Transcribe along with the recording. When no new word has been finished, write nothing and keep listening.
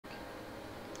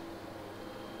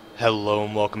Hello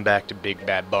and welcome back to Big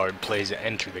Bad Bard Plays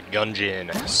Enter the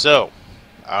Gungeon. So,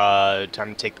 time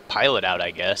to take the pilot out,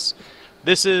 I guess.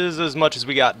 This is as much as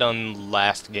we got done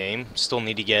last game. Still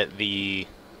need to get the...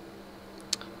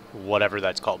 whatever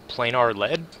that's called. Planar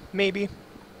lead, maybe?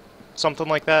 Something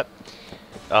like that.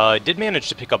 I did manage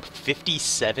to pick up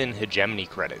 57 hegemony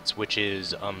credits, which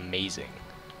is amazing.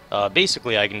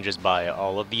 Basically, I can just buy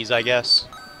all of these, I guess.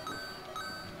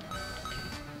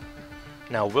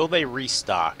 Now, will they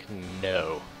restock?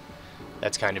 No.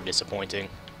 That's kind of disappointing.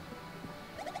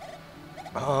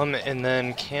 And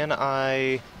then can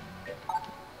I...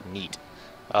 Neat.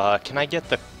 Can I get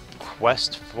the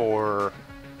quest for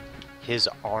his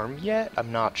arm yet?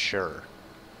 I'm not sure.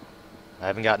 I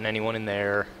haven't gotten anyone in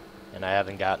there, and I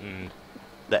haven't gotten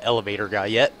the elevator guy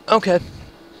yet. Okay.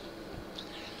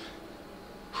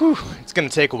 Whew, it's gonna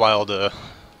take a while to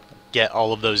get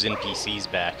all of those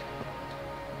NPCs back.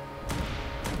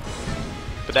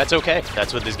 But that's okay.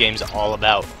 That's what this game's all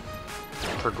about.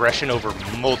 Progression over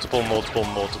multiple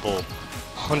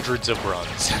hundreds of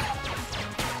runs.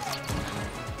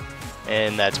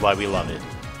 And that's why we love it.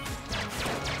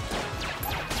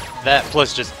 That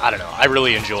plus just, I don't know, I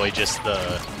really enjoy just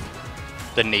the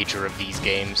nature of these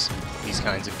games, these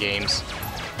kinds of games.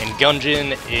 And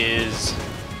Gungeon is...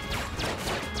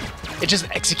 it just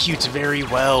executes very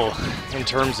well in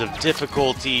terms of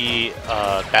difficulty,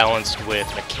 balanced with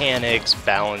mechanics,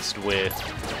 balanced with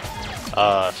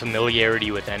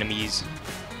familiarity with enemies.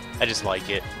 I just like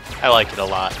it. I like it a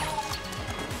lot.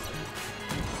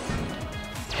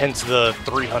 Hence the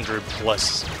 300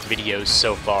 plus videos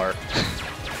so far.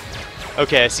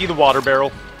 Okay, I see the water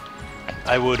barrel.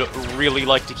 I would really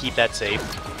like to keep that safe.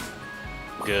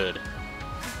 Good.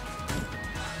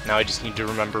 Now I just need to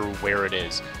remember where it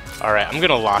is. Alright, I'm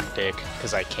gonna lockpick,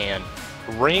 because I can.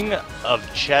 Ring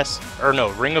of Chess... or no,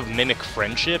 Ring of Mimic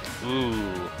Friendship?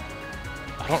 Ooh.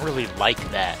 I don't really like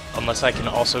that. Unless I can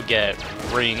also get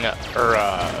Ring... or,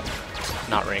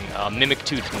 not Ring. Mimic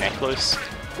Tooth Necklace.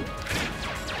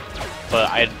 But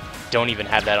I don't even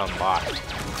have that unlocked.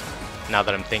 Now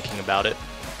that I'm thinking about it.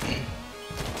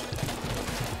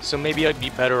 So maybe I'd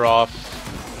be better off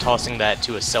tossing that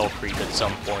to a Cell Creep at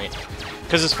some point.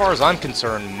 Because as far as I'm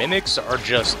concerned, Mimics are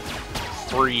just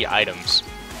free items.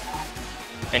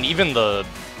 And even the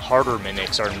harder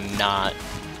Mimics are not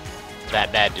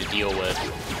that bad to deal with.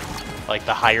 Like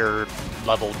the higher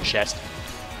level chest,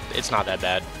 it's not that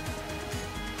bad.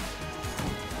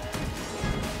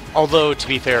 Although, to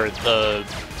be fair, the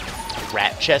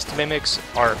rat chest Mimics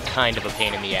are kind of a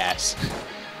pain in the ass.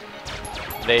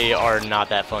 They are not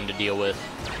that fun to deal with.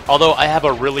 Although I have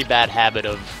a really bad habit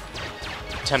of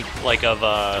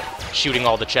shooting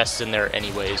all the chests in there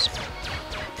anyways.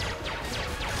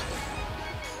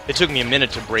 It took me a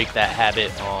minute to break that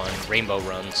habit on rainbow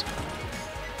runs.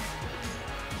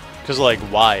 Cause like,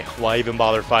 why? Why even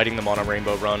bother fighting them on a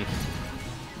rainbow run?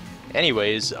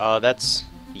 Anyways, that's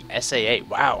the SAA.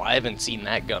 Wow, I haven't seen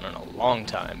that gun in a long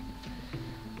time.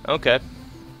 Okay.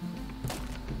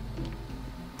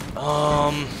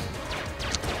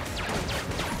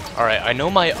 Alright, I know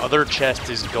my other chest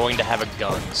is going to have a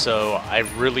gun, so I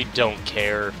really don't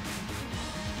care.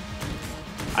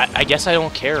 I guess I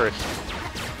don't care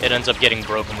if it ends up getting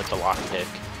broken with the lockpick.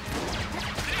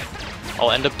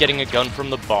 I'll end up getting a gun from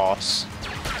the boss.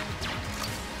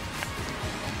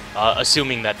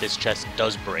 Assuming that this chest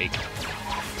does break.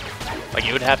 Like,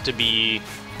 it would have to be...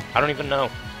 I don't even know.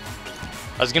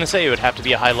 I was gonna say it would have to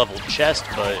be a high-level chest,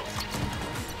 but...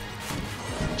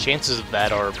 chances of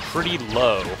that are pretty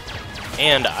low,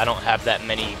 and I don't have that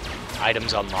many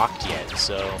items unlocked yet,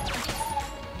 so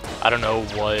I don't know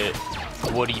what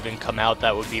would even come out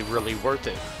that would be really worth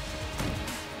it.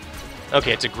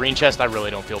 Okay, it's a green chest, I really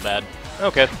don't feel bad.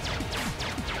 Okay.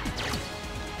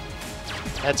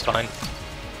 That's fine.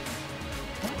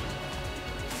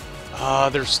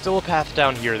 There's still a path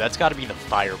down here, that's gotta be the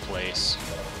fireplace.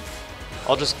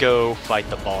 I'll just go fight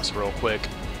the boss real quick.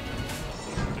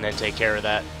 And then take care of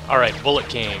that. Alright, Bullet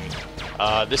King.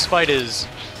 This fight is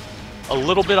a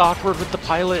little bit awkward with the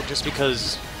pilot, just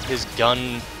because his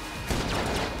gun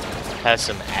has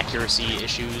some accuracy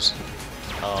issues.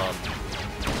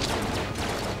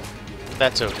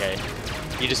 That's okay.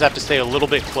 You just have to stay a little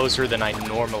bit closer than I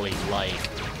normally like.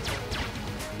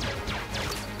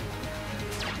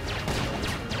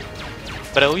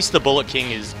 But at least the Bullet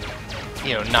King is,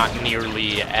 you know, not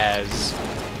nearly as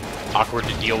awkward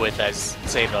to deal with as,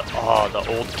 say, the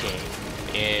Old King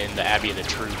in the Abbey of the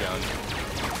True Gun.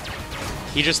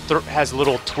 He just has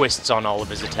little twists on all of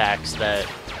his attacks that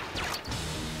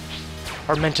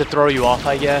are meant to throw you off,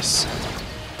 I guess.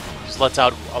 Just lets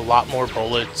out a lot more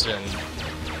bullets and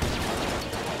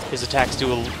his attacks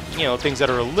do, things that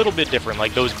are a little bit different,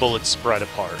 like those bullets spread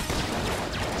apart.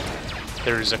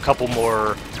 There's a couple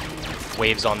more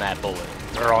waves on that bullet,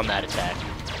 or on that attack.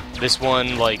 This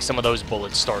one, like, some of those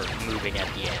bullets start moving at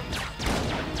the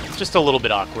end. Just a little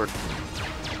bit awkward.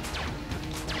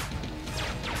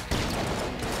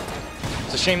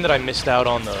 It's a shame that I missed out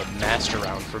on the master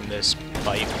round from this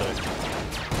fight, but...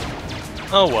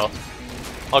 oh well.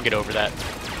 I'll get over that.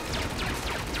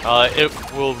 It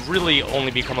will really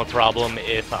only become a problem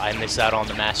if I miss out on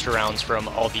the master rounds from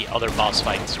all the other boss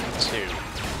fights, too.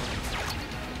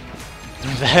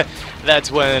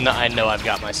 That's when I know I've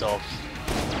got myself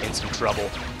in some trouble.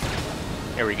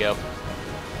 Here we go.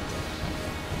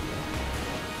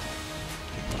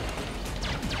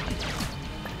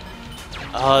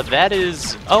 That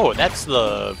is... oh, that's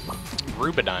the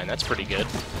Rubidyne. That's pretty good.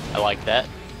 I like that.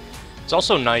 It's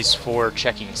also nice for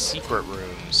checking secret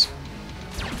rooms.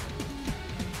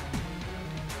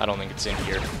 I don't think it's in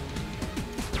here.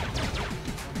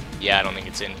 Yeah, I don't think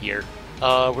it's in here.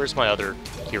 Where's my other...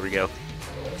 here we go.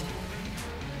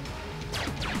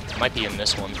 Might be in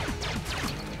this one.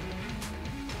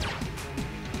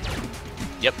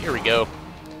 Yep, here we go.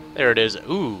 There it is.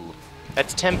 Ooh,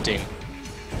 that's tempting.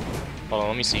 Hold on,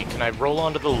 let me see. Can I roll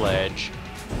onto the ledge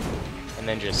and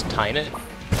then just time it?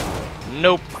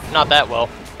 Nope, not that well.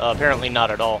 Apparently not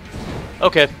at all.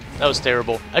 Okay, that was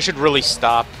terrible. I should really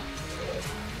stop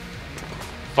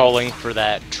falling for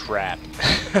that trap.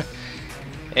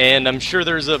 And I'm sure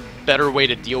there's a better way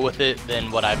to deal with it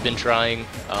than what I've been trying.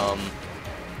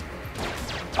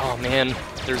 Oh man,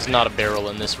 there's not a barrel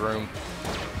in this room.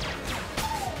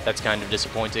 That's kind of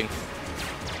disappointing.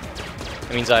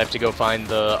 That means I have to go find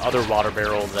the other water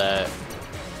barrel that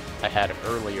I had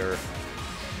earlier.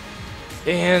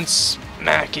 And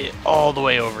smack it all the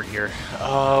way over here.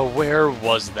 Where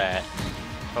was that?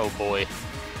 Oh boy.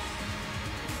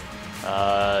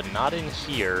 Not in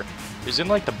here. It was in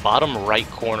like the bottom right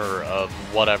corner of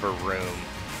whatever room.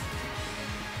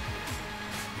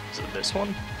 Is it this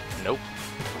one? Nope.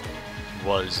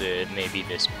 Was it maybe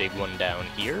this big one down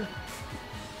here?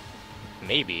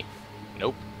 Maybe.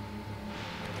 Nope.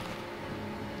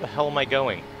 Where the hell am I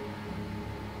going?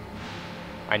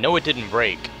 I know it didn't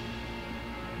break.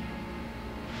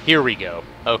 Here we go.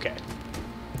 Okay.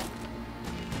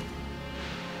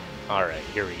 Alright,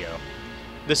 here we go.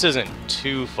 This isn't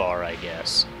too far, I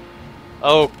guess.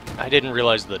 Oh, I didn't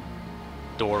realize the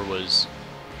door was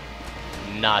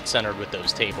not centered with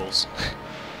those tables.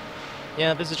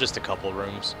 Yeah, this is just a couple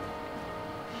rooms.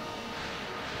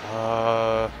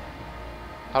 How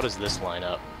does this line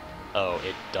up? Oh,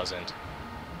 it doesn't.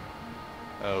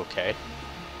 Okay.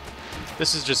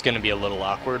 This is just going to be a little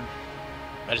awkward.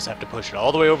 I just have to push it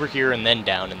all the way over here and then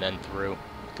down and then through,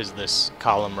 because this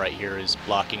column right here is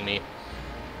blocking me.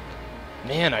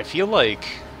 Man, I feel like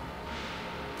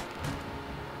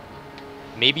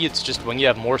maybe it's just when you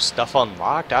have more stuff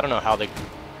unlocked. I don't know how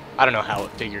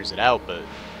it figures it out, but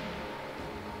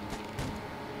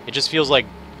it just feels like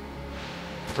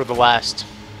for the last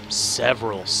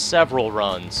several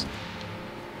runs,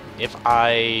 if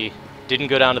I didn't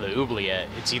go down to the oubliette,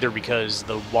 it's either because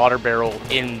the water barrel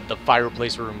in the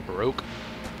fireplace room broke,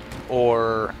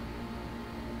 or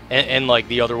and like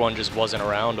the other one just wasn't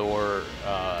around, or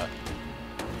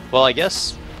well, I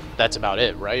guess that's about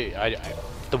it, right?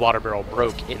 The water barrel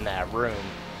broke in that room,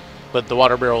 but the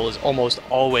water barrel is almost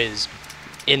always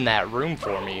in that room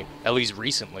for me, at least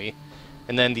recently.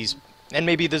 And then these, and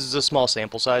maybe this is a small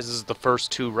sample size, this is the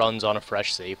first 2 runs on a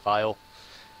fresh save file.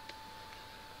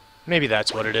 Maybe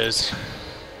that's what it is.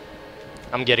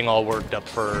 I'm getting all worked up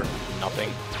for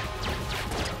nothing.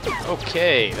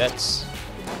 Okay, that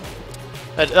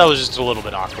was just a little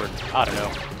bit awkward. I don't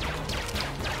know.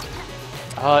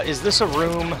 Is this a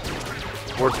room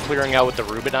worth clearing out with the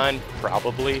Rubidyne?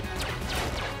 Probably.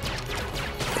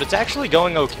 But it's actually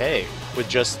going okay with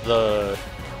just the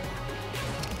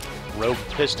Rogue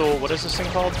Pistol. What is this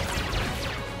thing called?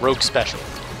 Rogue Special.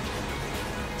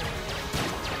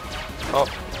 Oh,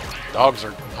 dogs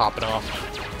are popping off.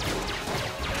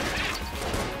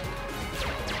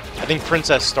 I think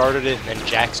Princess started it and then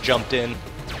Jax jumped in.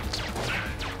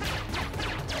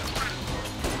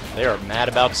 They are mad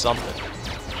about something.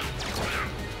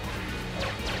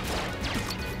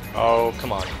 Oh,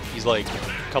 come on. He's like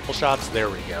a couple shots. There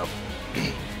we go.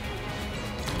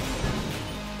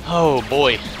 Oh,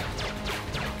 boy.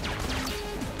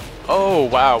 Oh,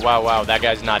 wow, wow, wow. That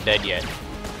guy's not dead yet.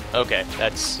 Okay,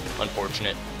 that's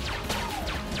unfortunate.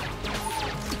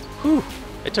 Whew.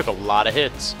 It took a lot of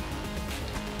hits.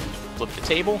 Flip the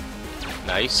table.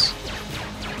 Nice.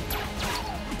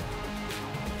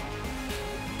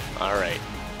 Alright.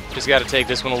 Just gotta take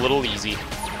this one a little easy.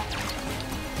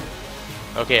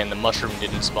 Okay, and the mushroom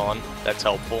didn't spawn. That's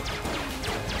helpful.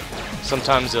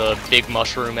 Sometimes a big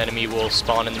mushroom enemy will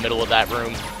spawn in the middle of that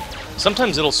room.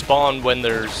 Sometimes it'll spawn when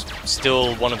there's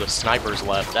still one of the snipers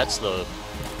left. That's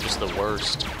just the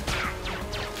worst.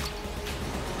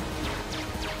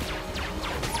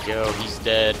 Yo, he's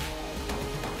dead.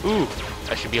 Ooh,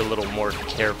 I should be a little more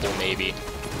careful, maybe.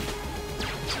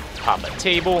 Pop a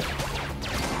table.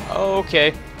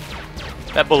 Okay.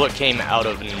 That bullet came out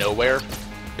of nowhere.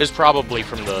 It was probably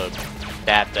from the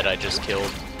bat that I just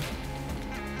killed.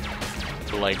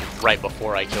 Like, right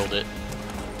before I killed it.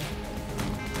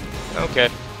 Okay.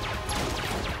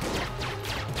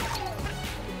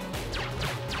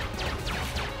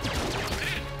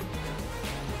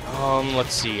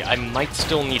 Let's see. I might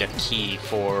still need a key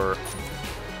for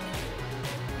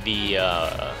the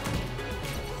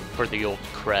old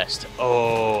crest.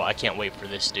 Oh, I can't wait for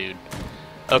this dude.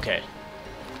 Okay.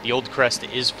 The old crest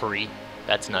is free.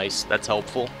 That's nice. That's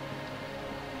helpful.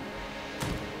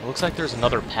 It looks like there's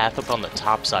another path up on the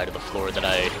top side of the floor that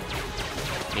I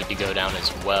need to go down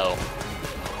as well.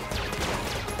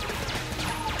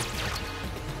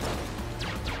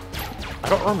 I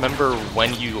don't remember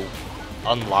when you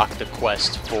unlock the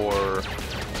quest for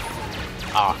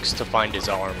Ox to find his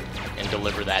arm and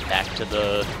deliver that back to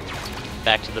the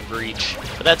breach.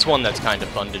 But that's one that's kind of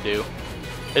fun to do.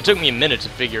 It took me a minute to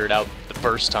figure it out the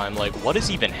first time. Like, what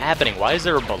is even happening? Why is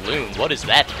there a balloon? What is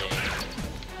that thing?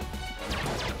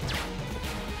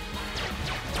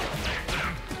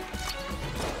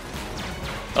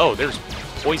 Oh, there's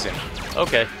poison.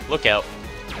 Okay, look out.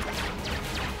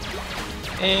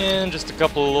 And just a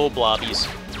couple of little blobbies.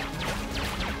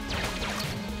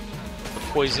 The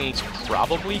poison's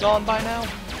probably gone by now,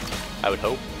 I would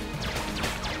hope.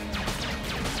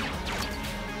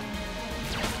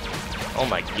 Oh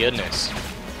my goodness.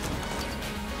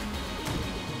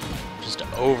 Just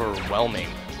overwhelming.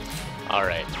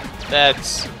 Alright.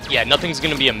 That's... yeah, nothing's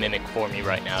gonna be a mimic for me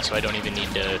right now, so I don't even need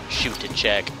to shoot to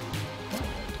check.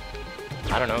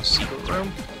 I don't know, secret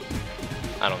room?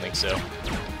 I don't think so.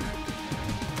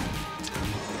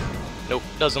 Nope,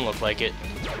 doesn't look like it.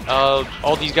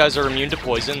 All these guys are immune to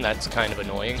poison, that's kind of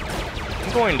annoying.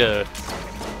 I'm going to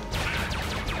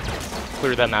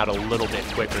clear them out a little bit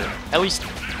quicker. At least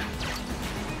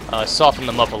soften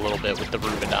them up a little bit with the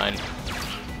Ruvidine.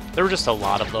 There were just a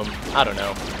lot of them. I don't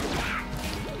know.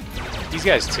 These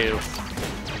guys too.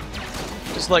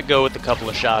 Just let go with a couple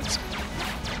of shots.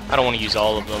 I don't want to use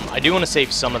all of them. I do want to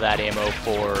save some of that ammo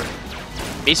for...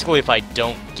 basically, if I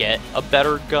don't get a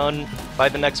better gun by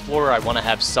the next floor, I want to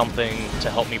have something to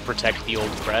help me protect the old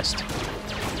crest.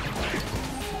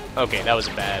 Okay, that was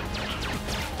a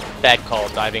bad call,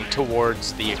 diving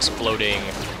towards the exploding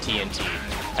TNT.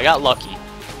 I got lucky.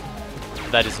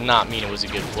 That does not mean it was a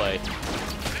good play.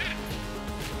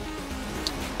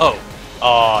 Oh.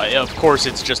 Of course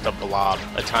it's just a blob.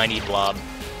 A tiny blob.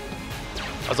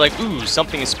 I was like, ooh,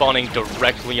 something is spawning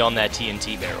directly on that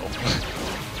TNT barrel.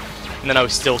 And then I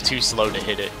was still too slow to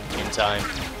hit it in time.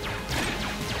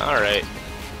 Alright.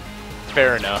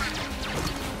 Fair enough.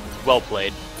 Well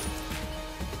played.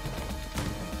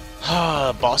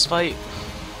 Boss fight?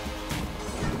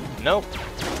 Nope.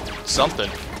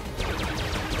 Something.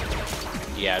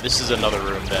 Yeah, this is another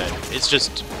room that it's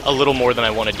just a little more than I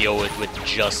want to deal with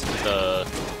just the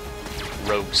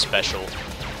rogue special.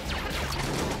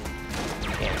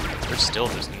 Man, they're still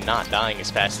just not dying as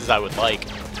fast as I would like.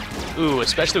 Ooh,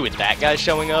 especially with that guy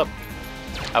showing up,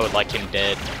 I would like him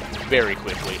dead very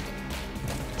quickly.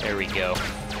 There we go.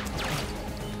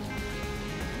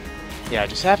 Yeah,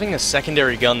 just having a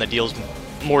secondary gun that deals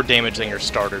more damage than your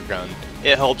starter gun,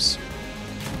 it helps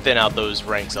thin out those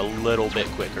ranks a little bit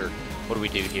quicker. What do we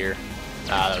do here?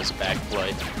 Ah, that was a bad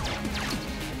play.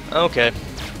 Okay.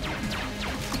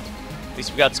 At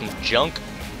least we got some junk.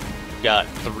 We got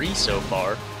 3 so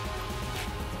far.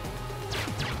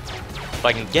 If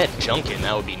I can get junk in,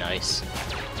 that would be nice.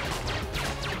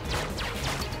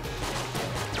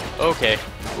 Okay.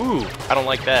 Ooh, I don't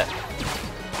like that.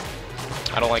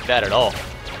 I don't like that at all.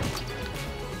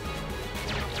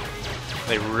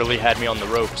 They really had me on the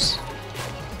ropes.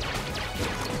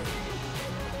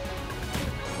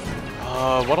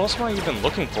 What else am I even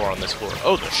looking for on this floor?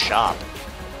 Oh, the shop.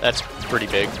 That's pretty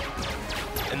big.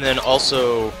 And then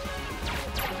also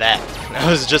that. I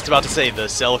was just about to say the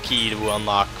cell key to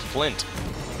unlock Flint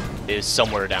is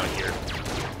somewhere down here.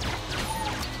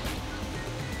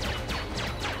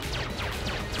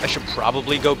 I should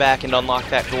probably go back and unlock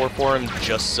that door for him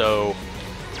just so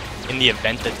in the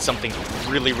event that something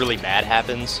really, really bad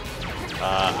happens,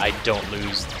 I don't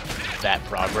lose that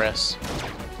progress.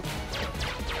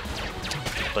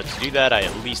 but to do that, I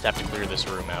at least have to clear this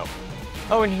room out.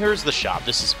 Oh, and here's the shop.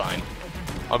 This is fine.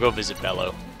 I'll go visit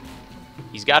Bello.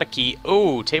 He's got a key.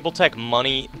 Oh, Tabletech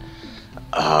money.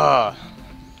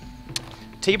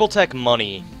 Tabletech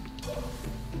money,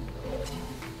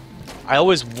 I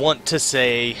always want to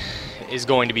say, is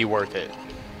going to be worth it.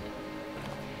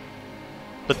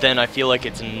 But then I feel like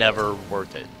it's never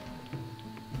worth it.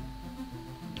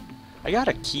 I got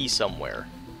a key somewhere.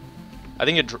 I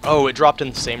think it dropped in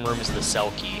the same room as the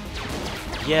cell key.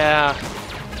 Yeah.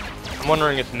 I'm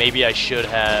wondering if maybe I should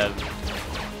have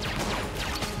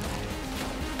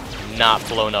not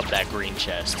blown up that green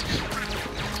chest.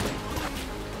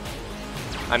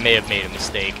 I may have made a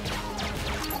mistake.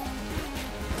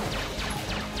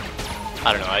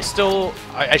 I don't know,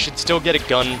 I should still get a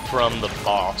gun from the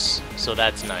boss, so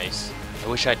that's nice. I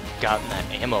wish I'd gotten that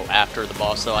ammo after the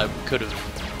boss, though. I could have...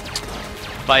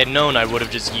 If I had known, I would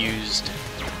have just used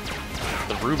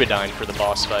the Rubidyne for the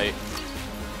boss fight.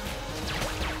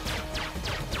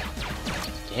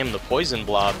 Damn, the poison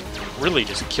blob really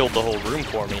just killed the whole room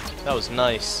for me. That was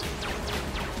nice.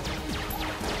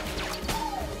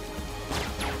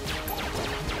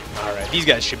 Alright, these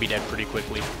guys should be dead pretty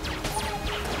quickly.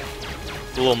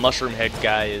 The little mushroom head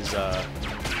guy is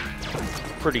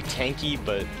pretty tanky,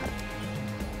 but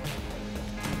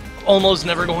almost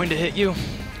never going to hit you.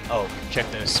 Oh, check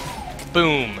this.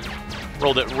 Boom!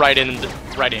 Rolled it right into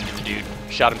the dude.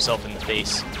 Shot himself in the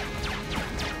face.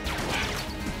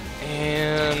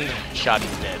 And shot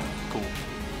him dead. Cool.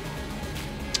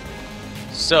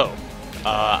 So,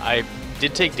 I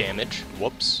did take damage.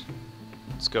 Whoops.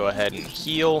 Let's go ahead and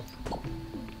heal.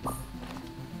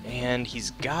 And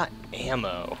he's got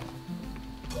ammo.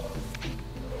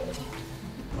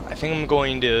 I think I'm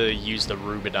going to use the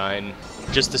Rubidyne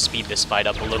just to speed this fight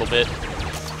up a little bit.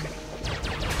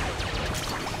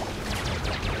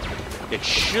 It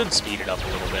should speed it up a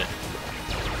little bit.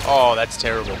 Oh, that's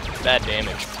terrible. Bad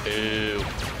damage. Boo.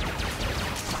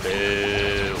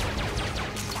 Boo.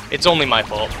 It's only my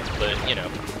fault, but, you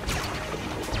know.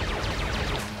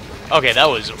 Okay, that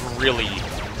was really,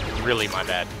 really my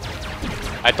bad.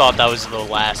 I thought that was the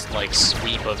last, like,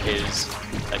 sweep of his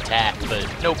attack, but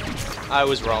nope, I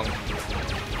was wrong.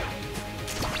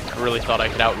 I really thought I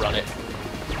could outrun it.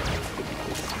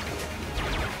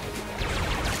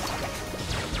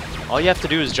 All you have to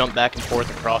do is jump back and forth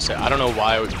across it. I don't know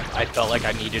why I felt like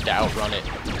I needed to outrun it.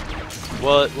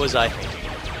 What was I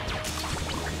thinking?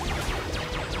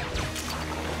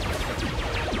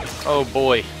 Oh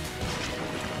boy.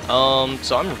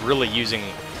 So I'm really using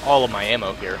all of my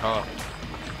ammo here, huh?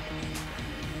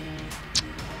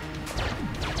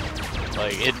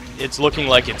 Like, it's looking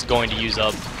like it's going to use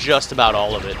up just about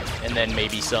all of it, and then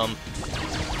maybe some.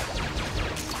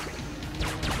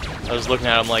 I was looking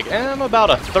at it, I'm like, I'm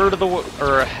about a third of the,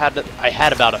 I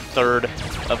had about a third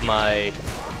of my,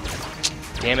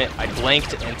 damn it, I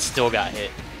blanked and still got hit.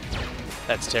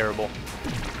 That's terrible.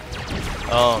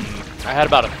 I had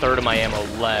about a third of my ammo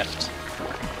left.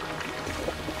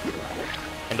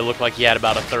 And it looked like he had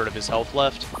about a third of his health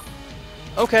left.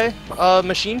 Okay,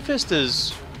 Machine Fist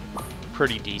is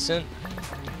pretty decent.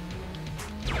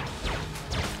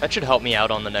 That should help me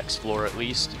out on the next floor at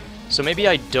least. So maybe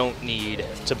I don't need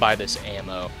to buy this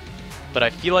ammo, but I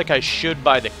feel like I should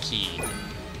buy the key.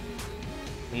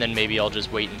 And then maybe I'll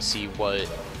just wait and see what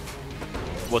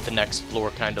the next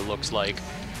floor kind of looks like.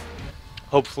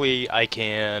 Hopefully I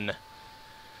can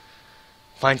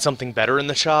find something better in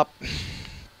the shop.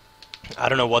 I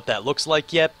don't know what that looks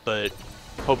like yet, but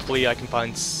hopefully I can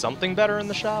find something better in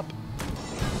the shop.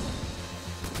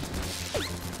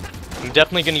 I'm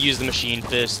definitely going to use the Machine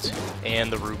Fist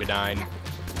and the Rubidyne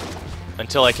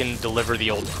until I can deliver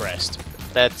the old crest.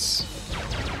 That's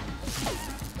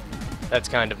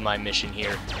kind of my mission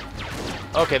here.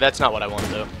 Okay, that's not what I want,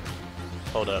 though.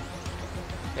 Hold up.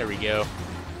 There we go.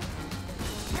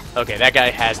 Okay, that guy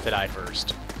has to die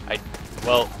first.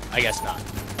 Well, I guess not.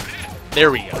 There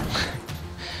we go.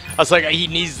 I was like, he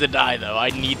needs to die, though. I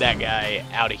need that guy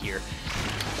out of here.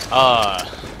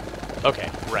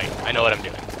 Okay, right. I know what I'm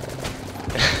doing.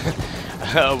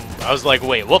 I was like,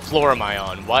 wait, what floor am I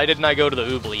on? Why didn't I go to the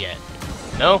oubliette?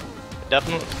 No?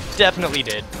 Definitely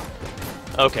did.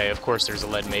 Okay, of course there's a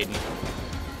Lead Maiden.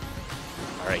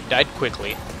 Alright, died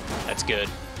quickly. That's good.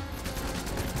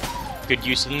 Good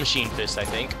use of the Machine Fist, I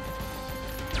think.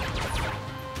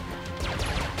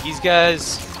 These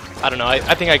guys, I don't know,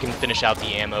 I think I can finish out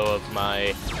the ammo of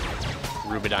my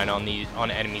Rubidyne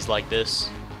on enemies like this.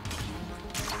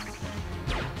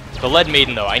 The Lead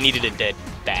Maiden, though, I needed it dead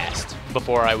fast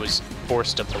before I was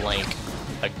forced to blank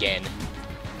again.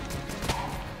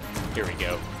 Here we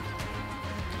go.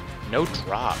 No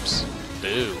drops.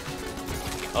 Boo.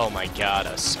 Oh my god,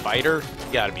 a spider?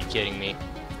 You gotta be kidding me.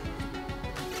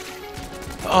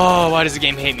 Oh, why does the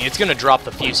game hate me? It's gonna drop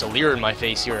the Fusilier in my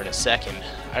face here in a second.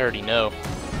 I already know.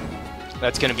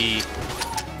 That's gonna be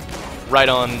right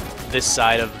on this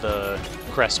side of the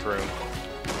crest room.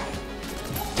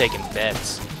 Taking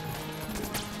bets.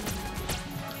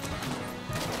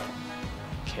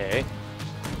 Okay.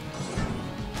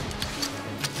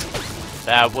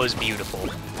 That was beautiful.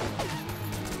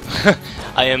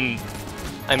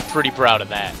 I'm pretty proud of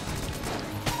that.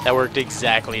 That worked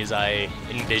exactly as I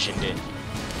envisioned it.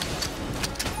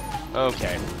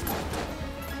 Okay.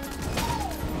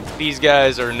 These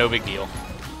guys are no big deal.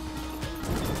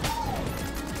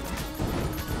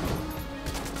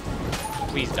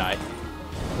 Please die.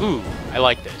 Ooh, I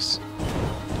like this.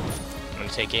 I'm gonna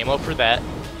take ammo for that,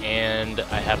 and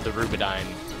I have the Rubidyne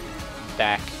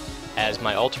back as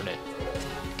my alternate.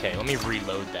 Okay, let me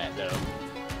reload that though.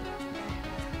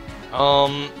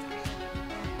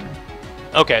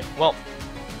 Okay, well,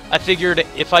 I figured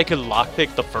if I could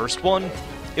lockpick the first one,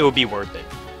 it would be worth it.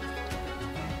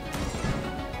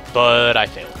 But I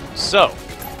failed. So,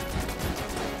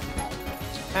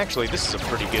 actually, this is a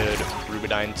pretty good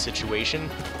Rubidyne situation.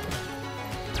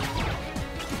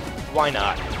 Why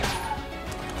not?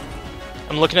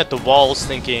 I'm looking at the walls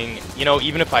thinking, you know,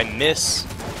 even if I miss,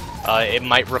 it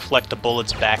might reflect the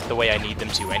bullets back the way I need them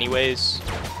to anyways.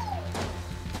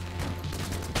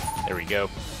 There we go.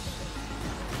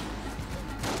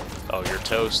 Oh, you're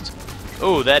toast.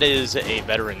 Oh, that is a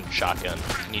veteran shotgun.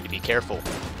 You need to be careful.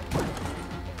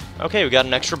 Okay, we got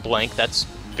an extra blank. That's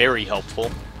very helpful.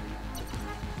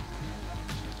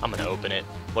 I'm gonna open it.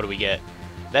 What do we get?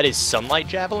 That is Sunlight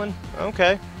Javelin?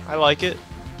 Okay, I like it.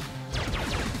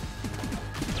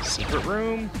 Secret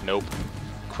room? Nope.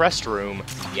 Crest room?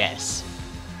 Yes.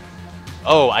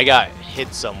 Oh, I got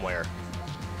hit somewhere.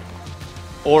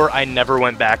 Or I never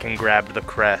went back and grabbed the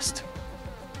crest.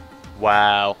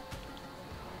 Wow.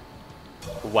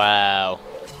 Wow.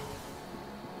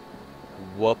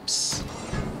 Whoops.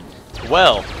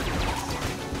 Well,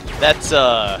 that's,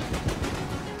 yeah,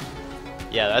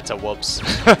 that's a whoops.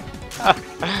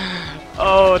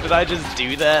 Oh, did I just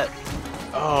do that?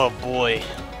 Oh, boy.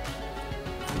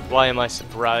 Why am I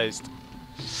surprised?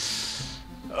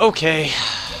 Okay.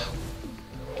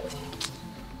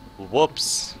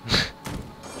 Whoops.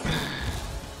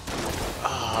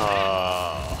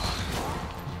 Oh,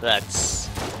 that's...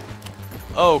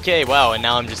 Okay, wow, and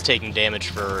now I'm just taking damage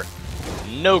for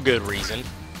no good reason.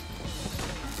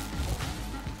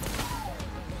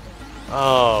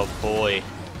 Oh, boy.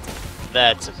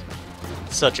 That's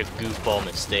such a goofball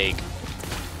mistake.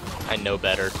 I know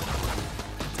better.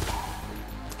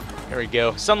 There we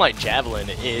go. Sunlight Javelin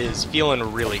is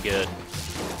feeling really good.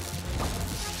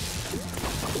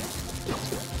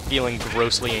 Feeling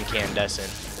grossly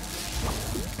incandescent.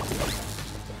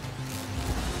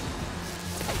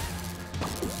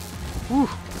 Whew.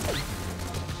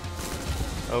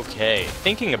 Okay,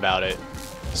 thinking about it.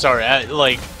 Sorry, I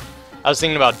was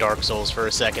thinking about Dark Souls for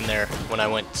a second there when I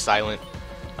went silent.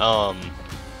 And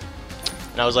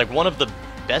I was like, one of the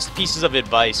best pieces of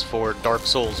advice for Dark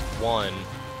Souls 1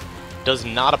 does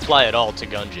not apply at all to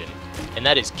Gungeon, and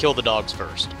that is kill the dogs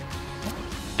first.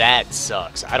 That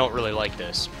sucks. I don't really like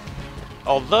this.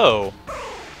 Although,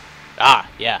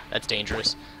 yeah, that's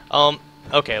dangerous.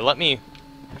 Okay, let me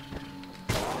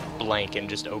blank and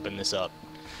just open this up.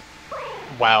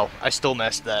 Wow, I still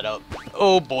messed that up.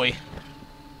 Oh boy.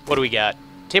 What do we got?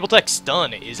 Table Tech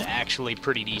Stun is actually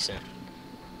pretty decent.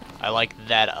 I like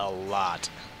that a lot.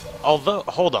 Although,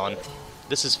 hold on.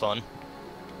 This is fun.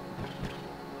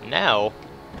 Now,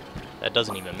 that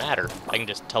doesn't even matter. I can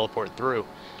just teleport through.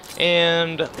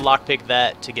 And lockpick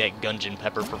that to get Gungeon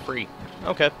Pepper for free.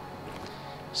 Okay.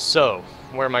 So,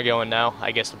 where am I going now?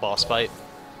 I guess the boss fight.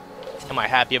 Am I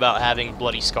happy about having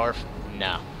Bloody Scarf?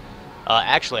 No.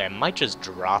 Actually, I might just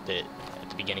drop it at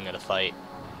the beginning of the fight.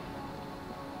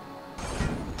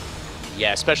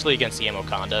 Yeah, especially against the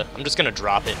Amoconda. I'm just going to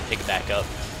drop it and pick it back up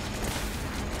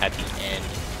at the end.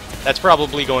 That's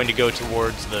probably going to go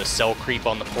towards the cell creep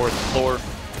on the 4th floor,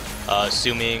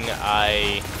 assuming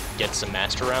I get some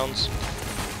master rounds.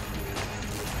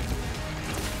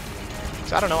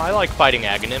 So, I don't know, I like fighting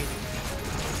Aghanim.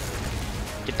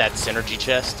 Get that synergy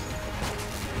chest.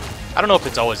 I don't know if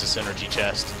it's always a synergy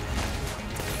chest.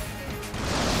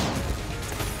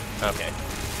 Okay.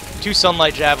 2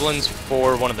 Sunlight Javelins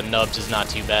for one of the nubs is not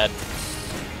too bad.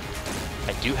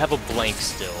 I do have a blank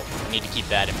still. I need to keep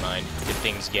that in mind if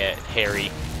things get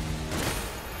hairy.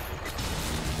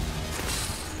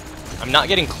 I'm not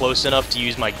getting close enough to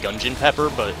use my Gungeon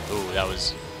Pepper, but... Ooh, that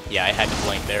was... Yeah, I had to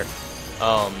blank there.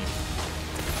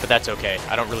 But that's okay.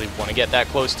 I don't really want to get that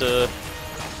close to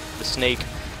the snake.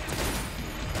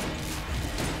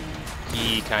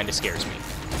 He kind of scares me.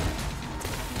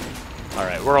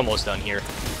 Alright, we're almost done here.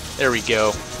 There we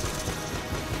go.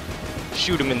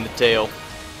 Shoot him in the tail.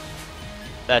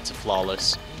 That's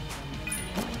flawless.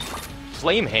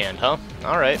 Flame Hand, huh?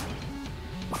 Alright.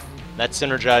 That's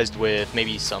synergized with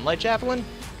maybe Sunlight Javelin?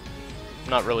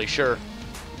 Not really sure.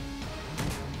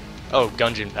 Oh,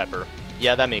 Gungeon Pepper.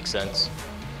 Yeah, that makes sense.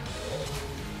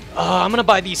 I'm gonna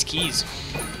buy these keys.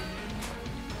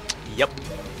 Yep.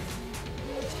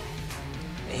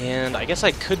 And I guess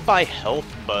I could buy health,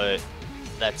 but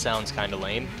that sounds kind of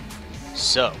lame.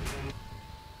 So,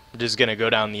 I'm just gonna go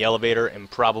down the elevator and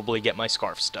probably get my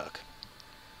scarf stuck.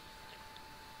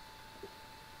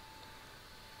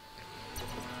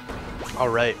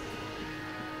 Alright.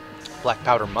 Black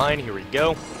Powder Mine, here we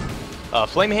go.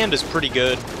 Flame Hand is pretty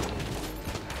good,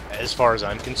 as far as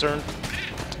I'm concerned.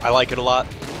 I like it a lot.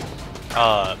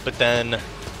 But then,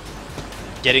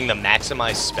 getting the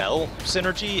Maximize Spell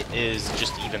synergy is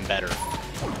just even better.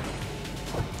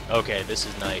 Okay, this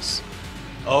is nice.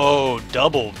 Oh,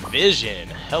 Double Vision!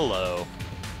 Hello.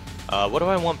 What do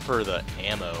I want for the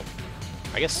ammo?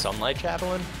 I guess Sunlight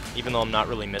Javelin? Even though I'm not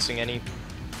really missing any.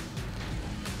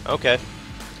 Okay.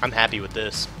 I'm happy with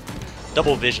this.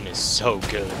 Double Vision is so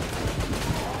good.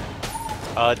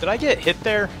 Did I get hit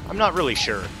there? I'm not really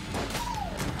sure.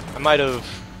 I might have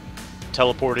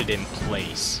teleported in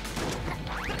place.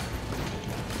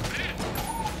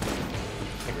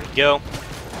 There we go.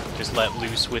 Just let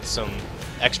loose with some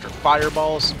extra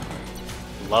fireballs.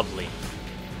 Lovely.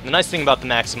 The nice thing about the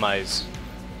Maximize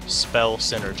Spell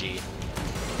synergy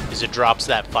is it drops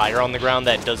that fire on the ground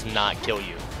that does not kill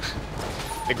you.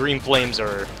 The green flames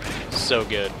are so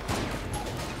good.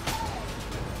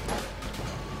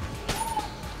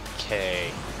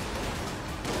 Okay.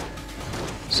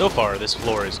 So far, this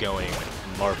floor is going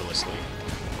marvelously.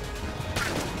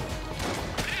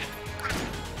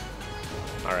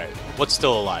 Alright, what's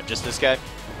still alive? Just this guy?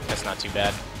 That's not too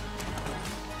bad.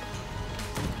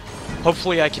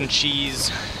 Hopefully I can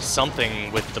cheese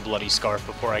something with the bloody scarf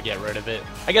before I get rid of it.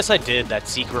 I guess I did that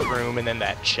secret room and then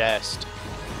that chest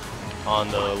on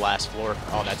the last floor.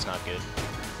 Oh, that's not good.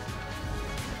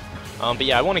 But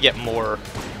yeah, I want to get more,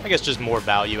 I guess just more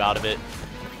value out of it.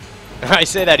 I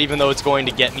say that even though it's going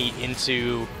to get me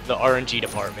into the RNG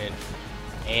department.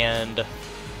 And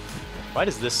why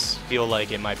does this feel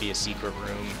like it might be a secret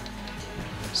room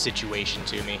situation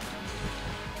to me?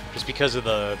 Just because of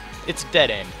the... it's dead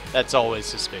end. That's always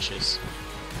suspicious.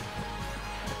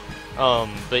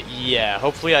 But yeah,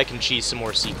 hopefully I can cheese some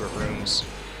more secret rooms.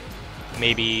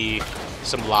 Maybe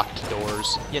some locked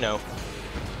doors, you know.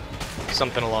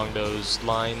 Something along those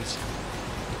lines.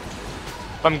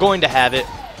 If I'm going to have it,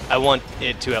 I want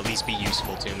it to at least be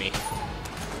useful to me.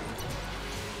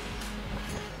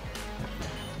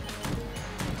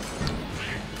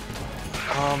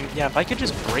 Yeah, if I could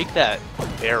just break that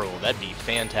barrel, that'd be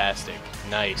fantastic.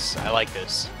 Nice, I like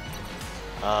this.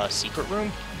 Secret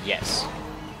room? Yes.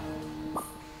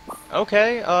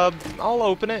 Okay, I'll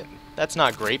open it. That's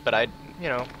not great, but you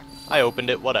know, I opened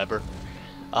it, whatever.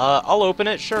 I'll open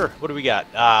it, sure. What do we got?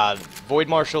 Void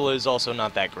Marshal is also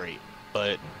not that great,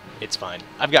 but it's fine.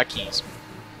 I've got keys.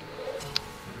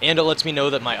 And it lets me know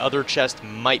that my other chest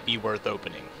might be worth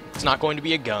opening. It's not going to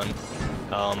be a gun,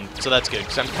 so that's good,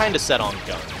 because I'm kind of set on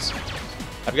guns.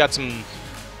 I've got some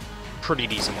pretty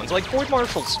decent ones. Like, Void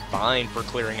Marshal's fine for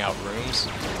clearing out rooms,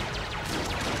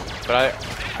 but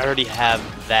I already have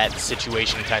that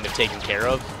situation kind of taken care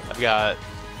of. I've got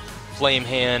Flame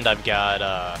Hand, I've got,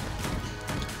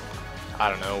 I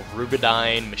don't know,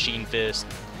 Rugadine, Machine Fist.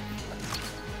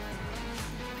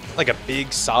 Like a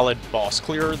big, solid boss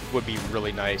clear would be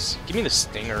really nice. Give me the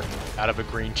Stinger out of a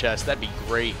green chest, that'd be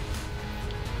great.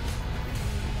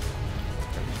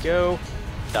 There we go.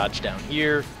 Dodge down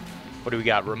here. What do we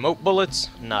got? Remote bullets?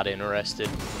 Not interested.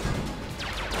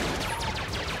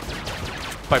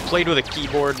 If I played with a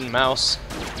keyboard and mouse,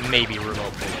 maybe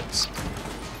remote bullets.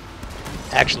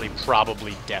 Actually,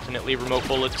 probably, definitely remote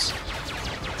bullets.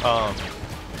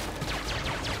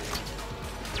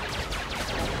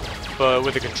 But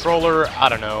with a controller, I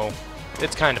don't know.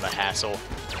 It's kind of a hassle.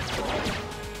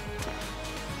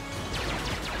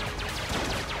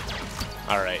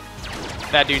 Alright.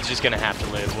 That dude's just gonna have to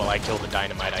live while I kill the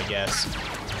dynamite, I guess.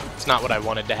 It's not what I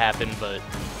wanted to happen, but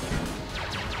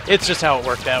it's just how it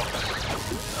worked out.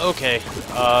 Okay,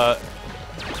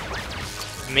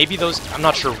 maybe those... I'm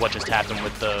not sure what just happened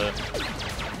with the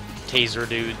taser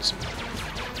dudes.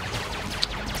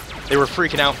 They were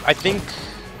freaking out. I think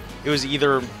it was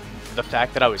either the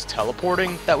fact that I was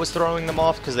teleporting that was throwing them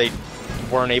off, because they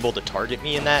weren't able to target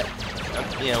me in that,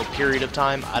 you know, period of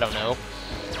time. I don't know.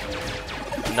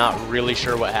 Not really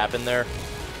sure what happened there.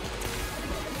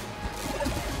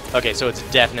 Okay, so it's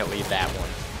definitely that one.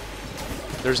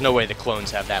 There's no way the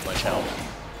clones have that much health.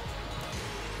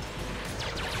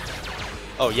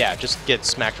 Oh yeah, just get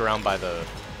smacked around by the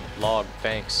log.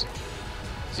 Thanks.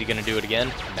 Is he gonna do it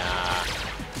again? Nah.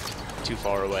 Too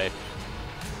far away.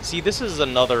 See, this is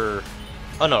another...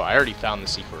 Oh no, I already found the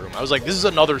secret room. I was like, this is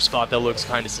another spot that looks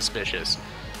kind of suspicious.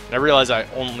 And I realize I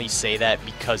only say that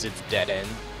because it's dead end.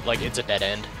 Like, it's a dead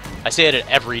end. I say it at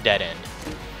every dead end.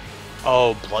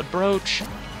 Oh, blood brooch?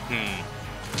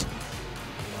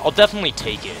 I'll definitely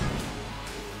take it.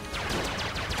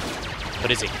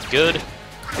 But is it good?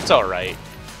 It's alright.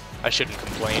 I shouldn't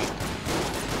complain.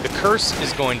 The curse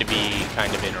is going to be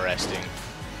kind of interesting.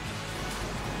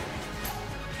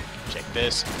 Check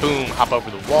this. Boom, hop over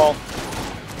the wall.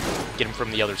 Get him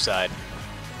from the other side.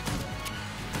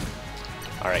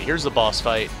 Alright, here's the boss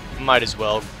fight. Might as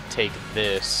well take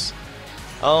this.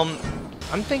 I'm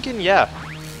thinking, yeah.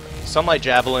 Sunlight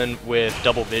Javelin with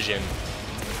double vision.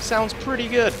 Sounds pretty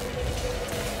good.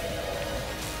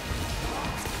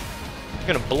 I'm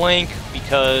gonna blank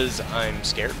because I'm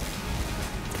scared.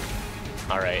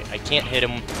 Alright, I can't hit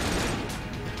him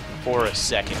for a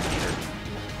second here.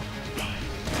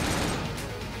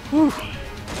 Whew.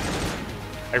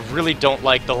 I really don't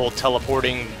like the whole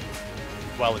teleporting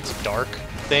while it's dark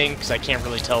thing, because I can't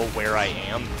really tell where I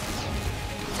am.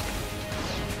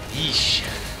 Yeesh.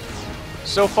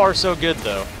 So far, so good,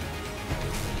 though.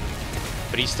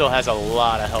 But he still has a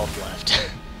lot of health left.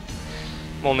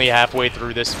 I'm only halfway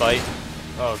through this fight.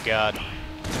 Oh, God.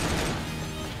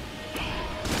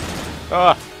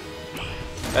 Ah!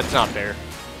 That's not fair.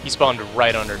 He spawned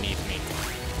right underneath me.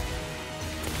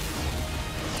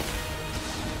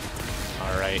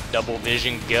 Alright, double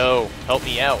vision, go. Help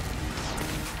me out.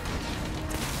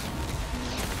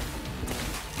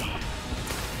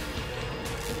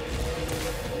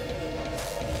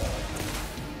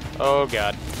 Oh,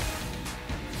 God.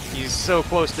 He's so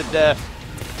close to death.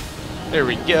 There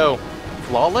we go.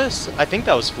 Flawless? I think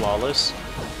that was flawless.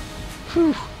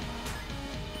 Whew.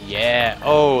 Yeah.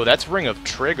 Oh, that's Ring of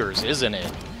Triggers, isn't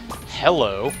it?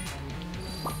 Hello.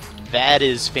 That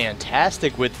is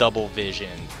fantastic with double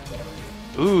vision.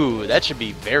 Ooh, that should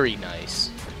be very nice.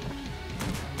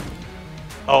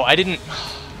 Oh, I didn't...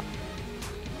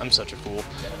 I'm such a fool.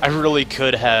 I really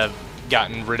could have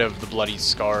gotten rid of the Bloody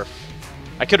Scarf.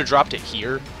 I could have dropped it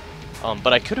here,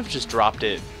 but I could have just dropped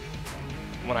it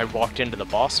when I walked into the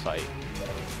boss fight.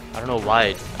 I don't know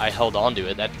why I held on to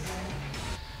it. That...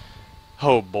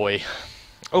 Oh, boy.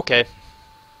 Okay.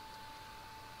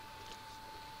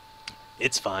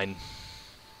 It's fine.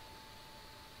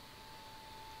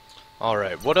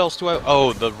 Alright, what else do I...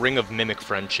 Oh, the Ring of Mimic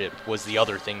Friendship was the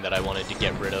other thing that I wanted to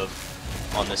get rid of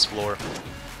on this floor.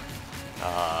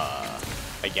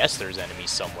 I guess there's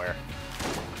enemies somewhere.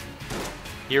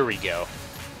 Here we go.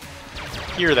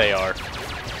 Here they are.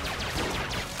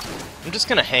 I'm just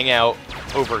gonna hang out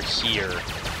over here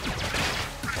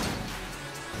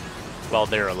while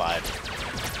they're alive.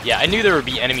 Yeah, I knew there would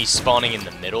be enemies spawning in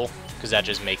the middle, because that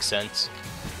just makes sense.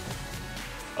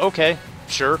 Okay,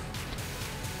 sure.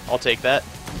 I'll take that.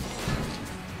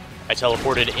 I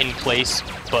teleported in place,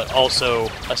 but also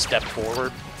a step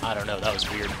forward. I don't know, that was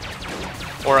weird.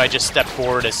 Or I just stepped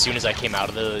forward as soon as I came out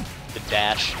of the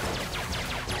dash.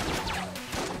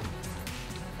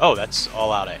 Oh, that's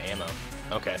all out of ammo.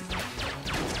 Okay.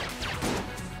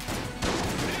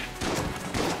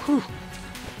 Whew.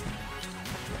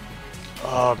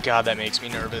 Oh, God, that makes me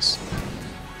nervous.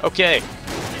 Okay.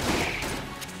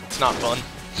 It's not fun.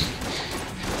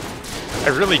 I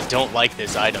really don't like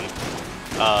this item.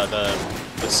 The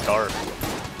scarf.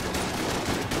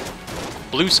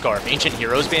 Blue Scarf, Ancient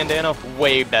Heroes Bandana,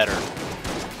 way better.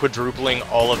 Quadrupling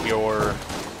all of your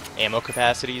ammo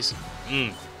capacities.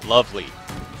 Lovely.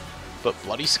 But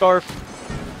Bloody Scarf?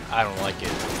 I don't like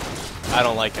it. I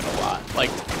don't like it a lot.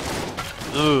 Like,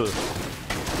 ugh.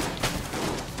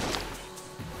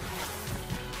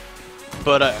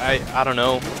 But I don't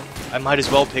know. I might as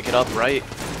well pick it up, right?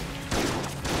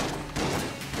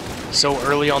 So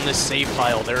early on this save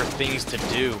file, there are things to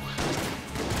do.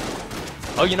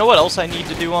 Oh, you know what else I need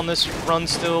to do on this run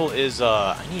still? Is,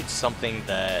 I need something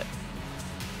that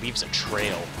leaves a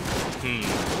trail.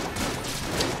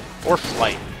 Or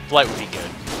Flight. Flight would be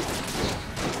good.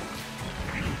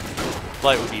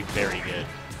 Flight would be very good.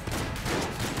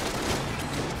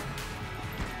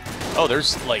 Oh,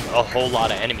 there's, like, a whole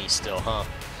lot of enemies still, huh?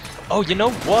 Oh, you know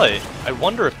what? I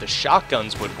wonder if the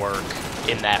shotguns would work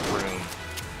in that room.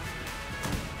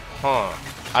 Huh.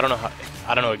 I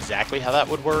don't know exactly how that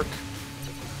would work.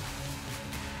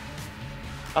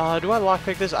 Do I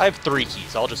lockpick this? I have 3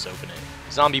 keys. I'll just open it.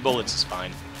 Zombie bullets is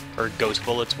fine. Or ghost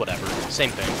bullets, whatever. Same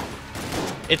thing.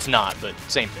 It's not, but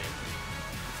same thing.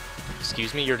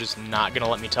 Excuse me, you're just not gonna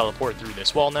let me teleport through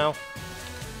this wall now?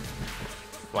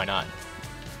 Why not?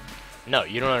 No,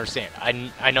 you don't understand.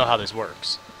 I know how this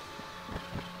works.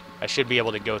 I should be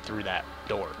able to go through that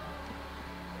door.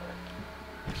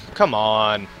 Come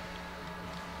on.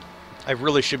 I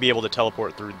really should be able to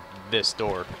teleport through this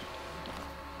door.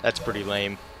 That's pretty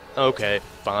lame. Okay,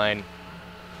 fine.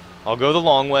 I'll go the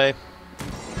long way.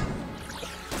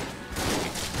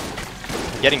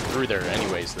 I'm getting through there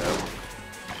anyways, though.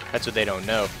 That's what they don't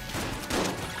know.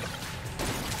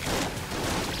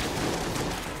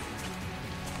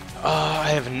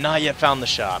 I have not yet found the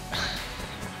shop.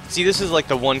 See, this is like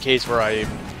the one case where I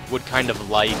would kind of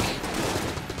like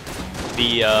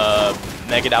the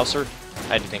Mega Dowser.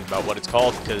 I had to think about what it's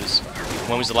called, because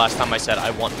when was the last time I said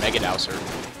I want Mega Dowser?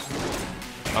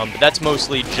 But that's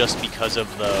mostly just because of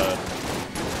the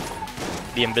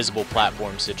invisible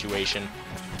platform situation.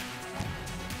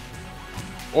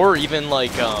 Or even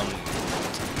like,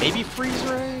 maybe Freeze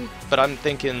Ray? But I'm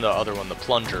thinking the other one, the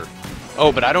Plunger.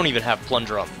 Oh, but I don't even have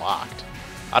Plunger unlocked.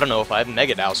 I don't know if I have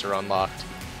Mega Dowser unlocked,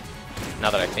 now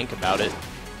that I think about it.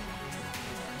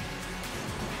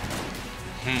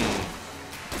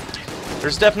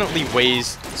 There's definitely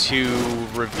ways to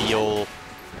reveal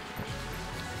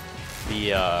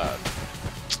the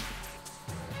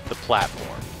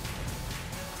platform.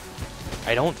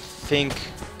 I don't think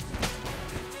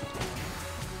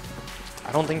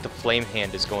the Flame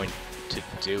Hand is going to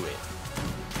do it.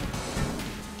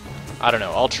 I don't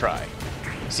know, I'll try.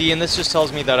 See, and this just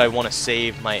tells me that I want to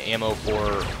save my ammo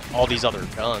for all these other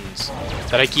guns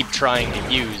that I keep trying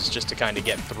to use just to kind of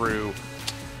get through.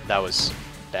 That was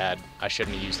bad. I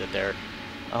shouldn't have used it there.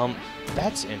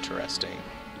 That's interesting.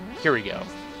 Here we go.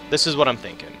 This is what I'm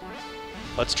thinking.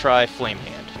 Let's try Flame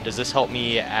Hand. Does this help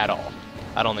me at all?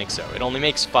 I don't think so. It only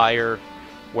makes fire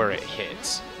where it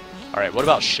hits. Alright, what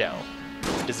about Shell?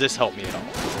 Does this help me at all?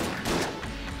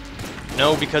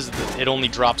 No, because it only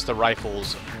drops the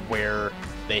rifles where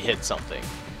they hit something.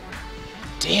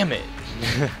 Damn it!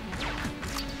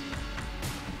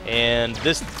 And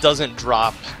this doesn't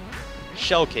drop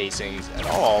shell casings at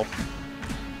all.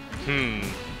 I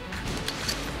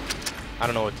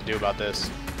don't know what to do about this.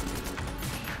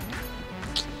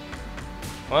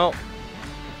 Well,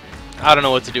 I don't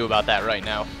know what to do about that right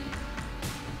now.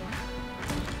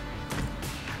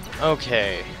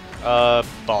 Okay,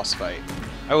 boss fight.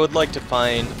 I would like to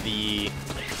find the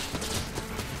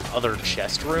other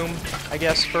chest room, I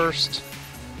guess, first.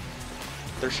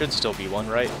 There should still be one,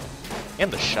 right?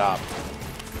 And the shop.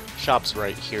 Shop's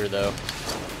right here, though.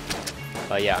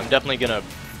 Yeah, I'm definitely gonna,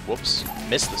 whoops,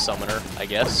 miss the summoner, I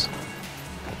guess.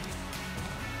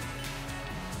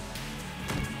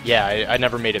 Yeah, I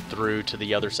never made it through to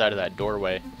the other side of that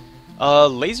doorway.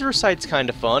 Laser Sight's kind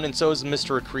of fun, and so is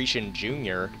Mr. Accretion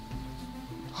Jr.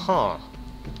 Huh.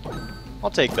 I'll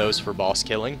take those for boss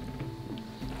killing.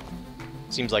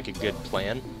 Seems like a good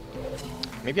plan.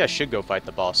 Maybe I should go fight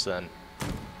the boss then.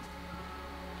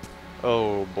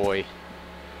 Oh boy.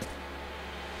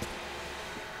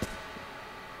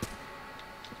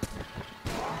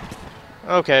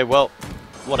 Okay, well,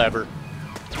 whatever.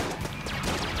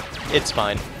 It's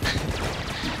fine.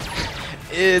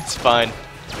 It's fine.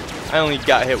 I only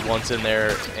got hit once in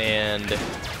there, and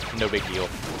no big deal.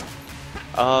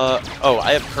 Oh,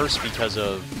 I have Curse because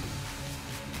of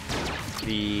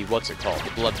the, what's it called?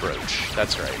 The Blood Brooch.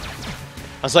 That's right.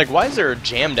 I was like, why is there a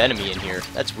jammed enemy in here?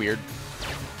 That's weird.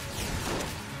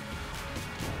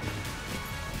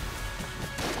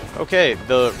 Okay,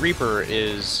 the Reaper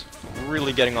is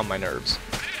really getting on my nerves.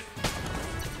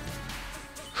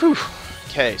 Whew.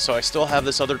 Okay, so I still have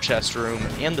this other chest room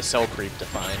and the cell creep to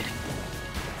find.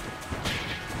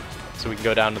 So we can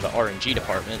go down to the RNG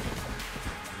department.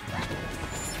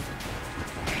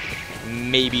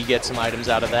 Maybe get some items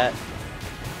out of that.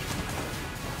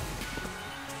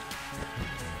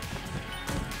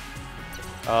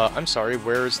 I'm sorry,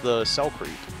 where's the cell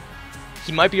creep?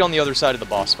 He might be on the other side of the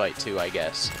boss fight too, I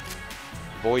guess.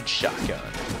 Void Shotgun.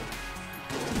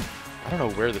 I don't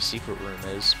know where the secret room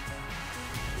is.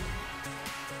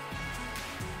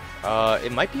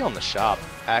 It might be on the shop,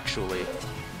 actually.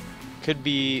 Could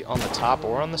be on the top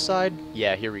or on the side.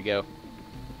 Yeah, here we go.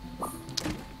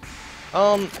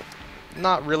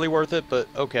 Not really worth it, but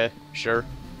okay, sure.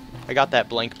 I got that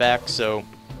blank back, so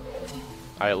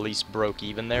I at least broke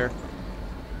even there.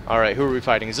 Alright, who are we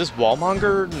fighting? Is this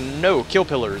Wallmonger? No, Kill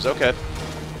Pillars, okay.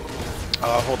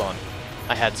 Hold on.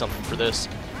 I had something for this.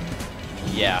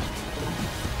 Yeah.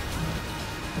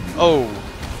 Oh,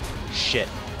 shit.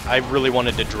 I really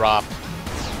wanted to drop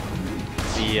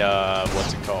the,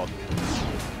 what's it called?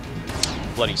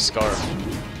 Bloody Scarf.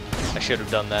 I should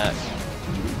have done that.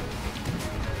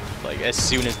 Like, as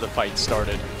soon as the fight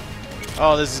started.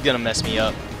 Oh, this is gonna mess me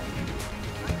up.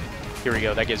 Here we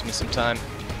go, that gives me some time.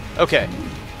 Okay.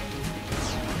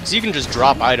 So you can just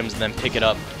drop items and then pick it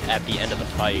up at the end of the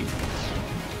fight.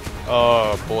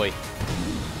 Oh, boy.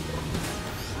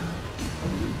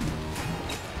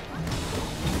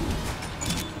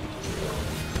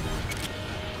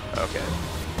 Okay.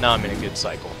 Now I'm in a good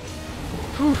cycle.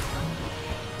 Whew.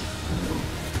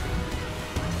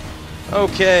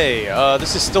 Okay,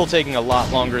 this is still taking a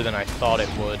lot longer than I thought it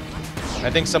would. I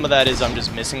think some of that is I'm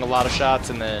just missing a lot of shots,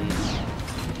 and then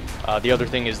the other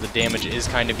thing is the damage is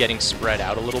kind of getting spread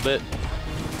out a little bit.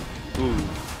 Ooh.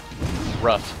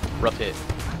 Rough hit.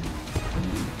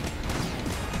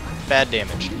 Bad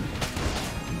damage.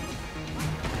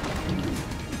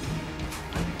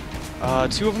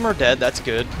 Two of them are dead, that's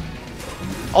good.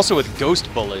 Also with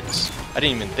ghost bullets, I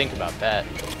didn't even think about that.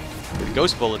 With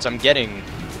ghost bullets, I'm getting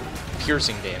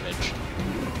piercing damage.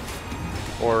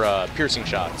 Or, piercing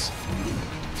shots.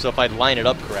 So if I line it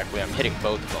up correctly, I'm hitting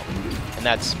both of them. And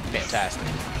that's fantastic.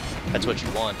 That's what you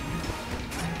want.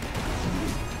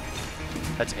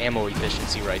 That's ammo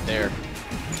efficiency right there.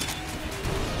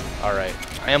 Alright,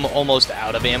 I am almost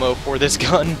out of ammo for this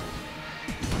gun.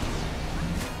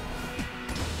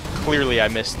 Clearly I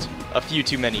missed a few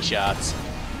too many shots.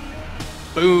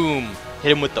 Boom!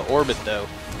 Hit him with the orbit though.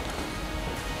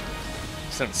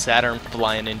 Sent Saturn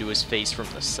flying into his face from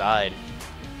the side.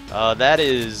 That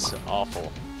is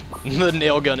awful. The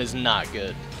nail gun is not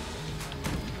good.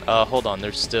 Hold on,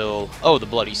 there's still... Oh, the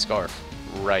bloody scarf.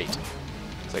 Right.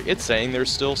 It's like, it's saying there's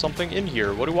still something in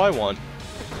here. What do I want?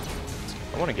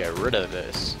 I want to get rid of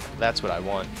this. That's what I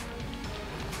want.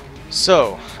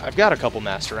 So, I've got a couple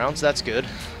master rounds. That's good.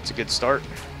 It's a good start.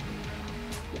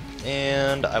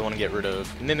 And I want to get rid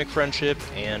of Mimic Friendship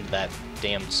and that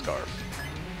damned scarf.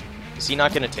 Is he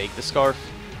not going to take the scarf?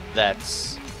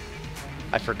 That's...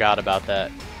 I forgot about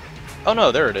that. Oh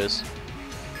no, there it is.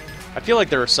 I feel like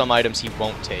there are some items he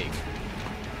won't take.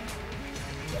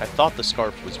 I thought the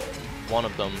scarf was one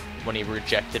of them when he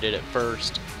rejected it at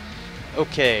first.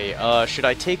 Okay, should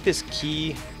I take this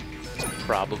key?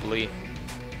 Probably.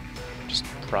 Just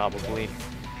probably.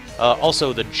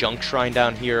 Also, the junk shrine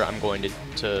down here, I'm going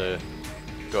to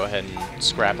go ahead and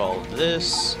scrap all of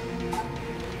this.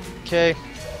 Okay.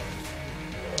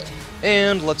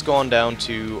 And let's go on down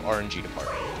to RNG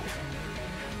department.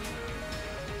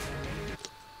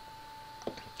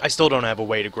 I still don't have a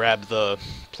way to grab the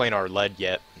planar lead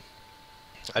yet.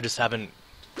 I just haven't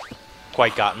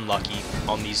quite gotten lucky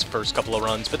on these first couple of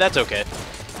runs, but that's okay.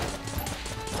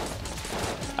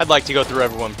 I'd like to go through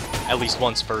everyone at least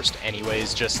once first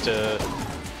anyways, just to...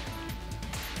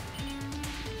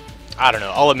 I don't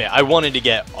know, I'll admit, I wanted to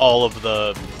get all of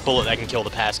the bullet that can kill the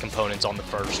past components on the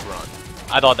first run.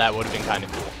 I thought that would have been kind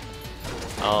of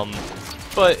cool.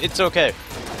 But it's okay.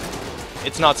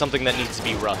 It's not something that needs to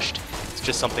be rushed. It's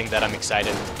just something that I'm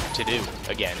excited to do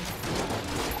again.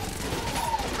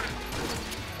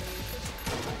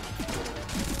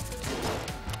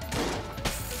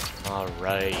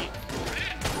 Alright.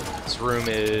 This room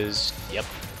is, yep,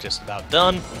 just about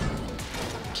done.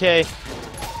 Okay.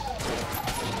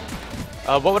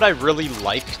 What would I really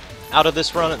like out of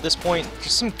this run at this point?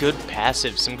 Just some good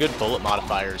passives, some good bullet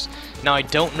modifiers. Now, I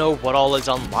don't know what all is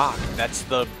unlocked. That's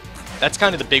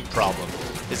kind of the big problem,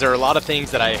 is there are a lot of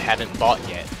things that I haven't bought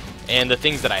yet. And the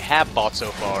things that I have bought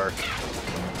so far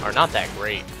are not that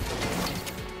great.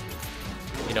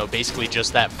 You know, basically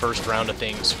just that first round of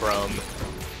things from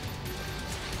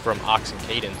Ox and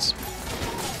Cadence.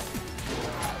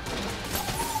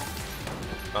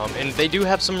 And they do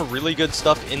have some really good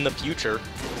stuff in the future,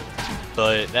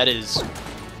 but that is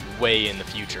way in the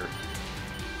future.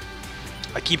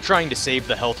 I keep trying to save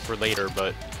the health for later,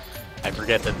 but I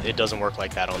forget that it doesn't work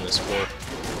like that on this floor.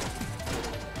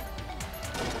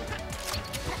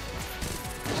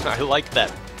 I like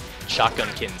that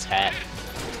Shotgunkin's hat.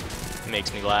 It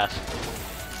makes me laugh.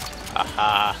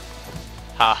 Haha.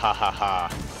 Ha ha ha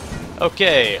ha.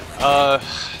 Okay,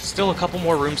 still a couple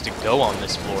more rooms to go on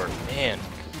this floor. Man.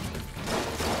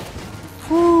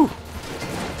 Whew.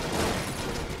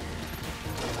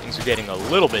 Things are getting a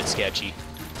little bit sketchy.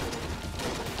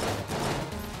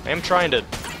 I am trying to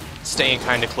stay in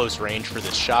kind of close range for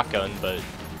this shotgun, but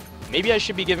maybe I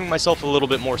should be giving myself a little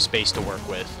bit more space to work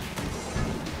with.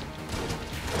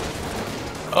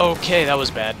 Okay, that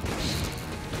was bad.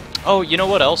 Oh, you know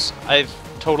what else? I've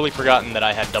totally forgotten that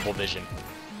I had double vision.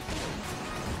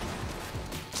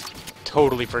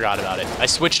 Totally forgot about it. I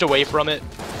switched away from it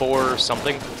for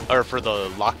something, or for the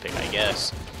lockpick, I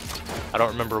guess. I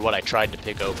don't remember what I tried to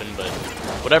pick open, but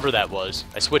whatever that was,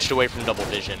 I switched away from double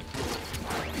vision.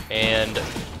 And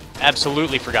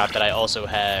absolutely forgot that I also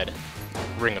had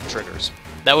Ring of Triggers.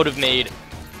 That would have made...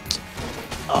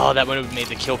 Oh, that would have made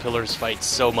the Kill Pillars fight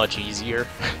so much easier.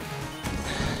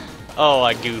 Oh,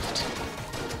 I goofed.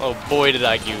 Oh boy, did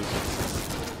I goof.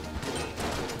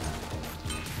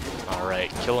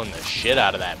 Alright, killing the shit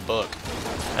out of that book.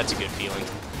 That's a good feeling.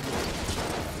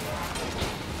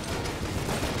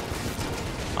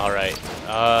 Alright,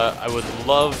 I would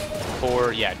love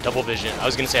for... Yeah, double vision. I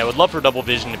was gonna say, I would love for double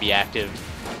vision to be active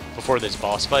before this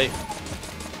boss fight.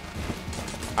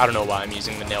 I don't know why I'm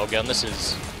using the nail gun. This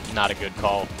is not a good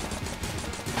call.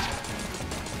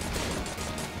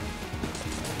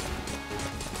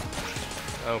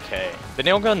 Okay. The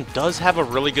nail gun does have a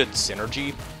really good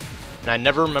synergy, and I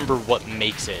never remember what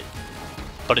makes it,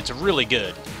 but it's really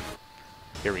good.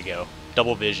 Here we go.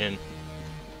 Double vision.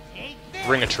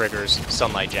 Ring of Triggers.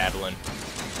 Sunlight Javelin.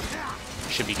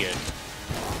 Should be good.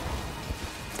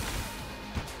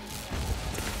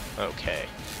 Okay.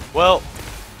 Well,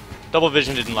 double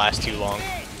vision didn't last too long.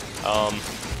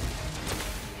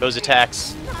 Those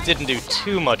attacks didn't do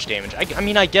too much damage. I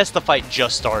mean, I guess the fight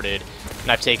just started,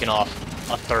 and I've taken off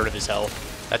a third of his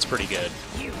health. That's pretty good.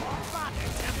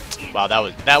 Wow,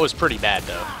 that was pretty bad,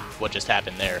 though, what just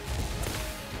happened there.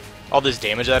 All this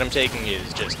damage that I'm taking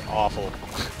is just awful.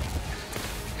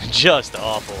 Just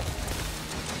awful.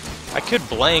 I could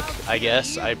blank, I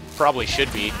guess. I probably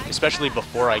should be, especially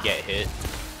before I get hit.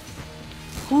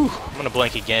 Whew. I'm gonna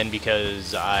blank again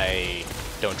because I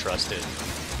don't trust it.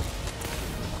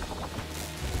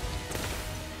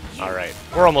 Alright,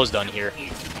 we're almost done here.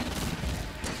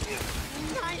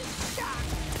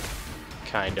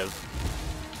 Kind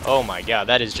of. Oh my god,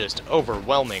 that is just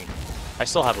overwhelming. I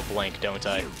still have a blank, don't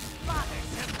I?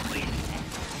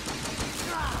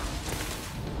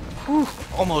 Whew,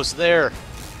 almost there.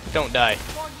 Don't die.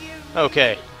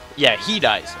 Okay. Yeah, he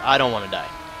dies. I don't want to die.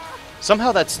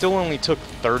 Somehow that still only took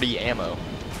 30 ammo.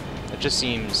 That just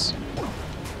seems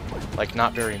like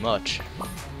not very much.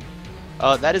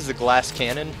 That is the glass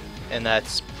cannon, and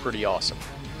that's pretty awesome.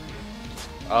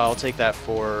 I'll take that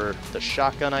for the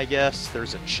shotgun, I guess.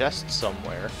 There's a chest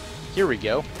somewhere. Here we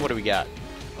go. What do we got?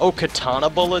 Oh, katana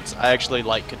bullets? I actually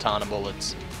like katana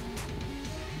bullets.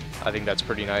 I think that's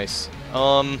pretty nice.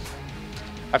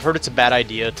 I've heard it's a bad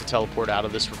idea to teleport out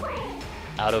of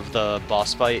the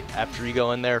boss fight after you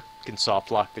go in there. You can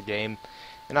soft lock the game,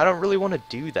 and I don't really want to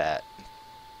do that.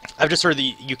 I've just heard that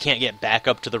you can't get back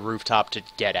up to the rooftop to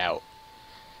get out.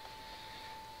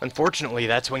 Unfortunately,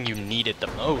 that's when you need it the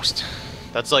most.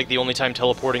 That's like the only time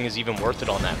teleporting is even worth it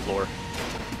on that floor.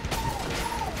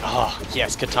 Oh,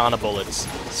 yes, katana bullets.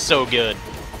 So good.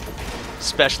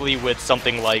 Especially with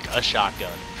something like a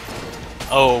shotgun.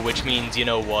 Oh, which means, you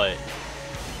know what?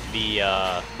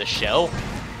 The shell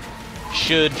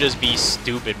should just be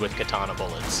stupid with katana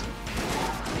bullets.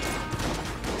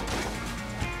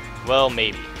 Well,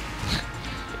 maybe.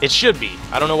 It should be.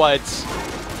 I don't know why it's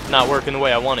not working the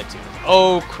way I want it to.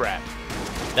 Oh, crap.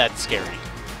 That's scary.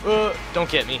 Don't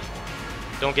get me.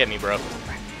 Don't get me, bro.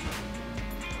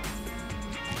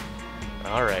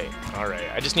 Alright, alright.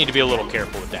 I just need to be a little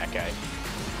careful with that guy.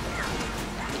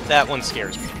 That one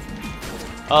scares me.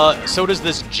 So does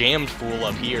this jammed fool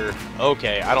up here.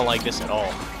 Okay, I don't like this at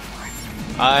all.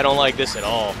 I don't like this at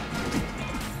all.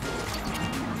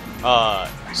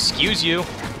 Excuse you.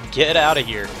 Get out of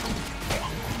here.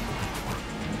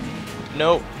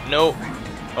 No, no.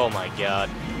 Oh my god.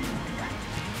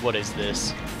 What is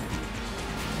this?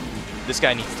 This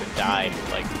guy needs to die,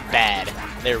 like, bad.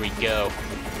 There we go.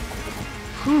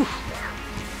 Whew.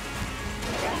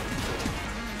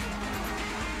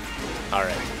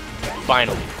 Alright.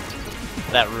 Finally.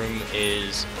 That room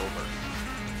is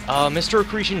over. Mr.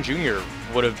 Accretion Jr.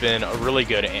 would have been a really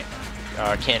good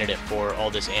candidate for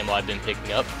all this ammo I've been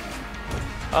picking up.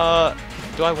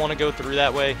 Do I want to go through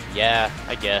that way? Yeah,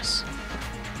 I guess.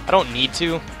 I don't need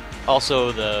to.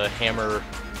 Also, the hammer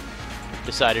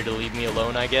decided to leave me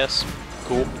alone, I guess.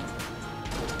 Cool.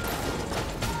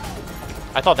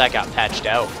 I thought that got patched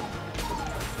out.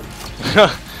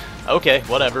 Okay,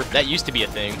 whatever. That used to be a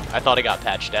thing. I thought it got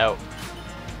patched out.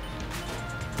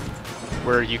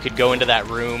 Where you could go into that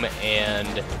room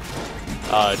and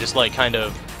just like kind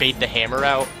of bait the hammer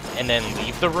out and then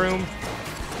leave the room.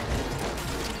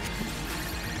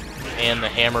 And the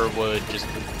hammer would just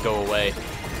go away.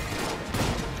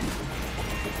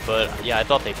 But yeah, I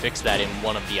thought they fixed that in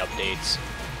one of the updates.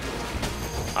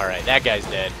 Alright, that guy's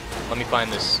dead. Let me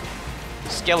find this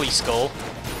Skelly Skull.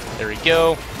 There we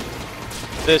go.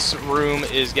 This room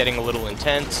is getting a little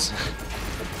intense.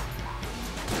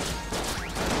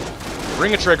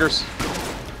 Ring of triggers.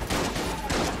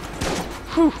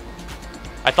 Whew.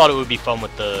 I thought it would be fun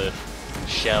with the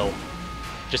shell.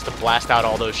 Just to blast out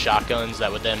all those shotguns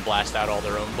that would then blast out all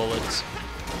their own bullets.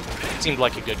 It seemed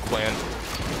like a good plan.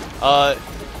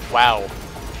 Wow.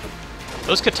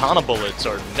 Those katana bullets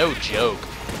are no joke.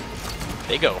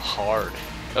 They go hard.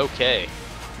 Okay.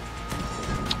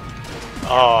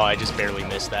 Oh, I just barely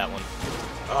missed that one.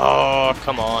 Oh,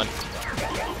 come on.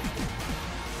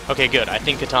 Okay, good. I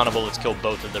think katana bullets killed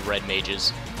both of the red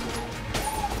mages.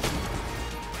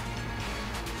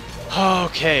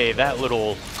 Okay, that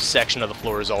little section of the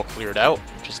floor is all cleared out.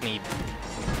 Just need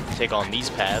to take on these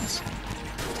paths.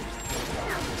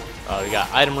 We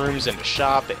got item rooms and a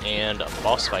shop, and a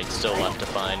boss fight still left to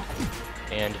find.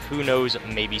 And who knows,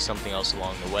 maybe something else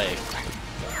along the way.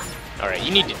 Alright,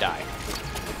 you need to die.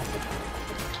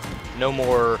 No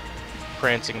more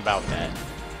prancing about that.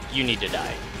 You need to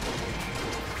die.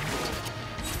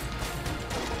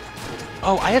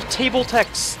 Oh, I have table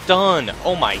tech stun!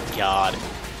 Oh my god.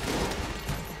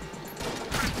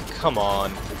 Come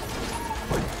on.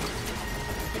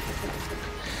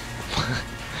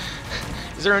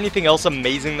 Is there anything else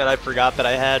amazing that I forgot that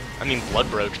I had? I mean, Blood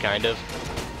Brooch, kind of.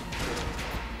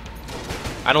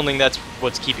 I don't think that's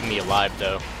what's keeping me alive,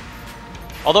 though.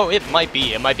 Although it might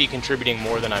be. It might be contributing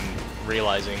more than I'm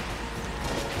realizing.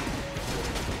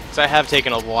 Because I have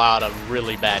taken a lot of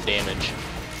really bad damage.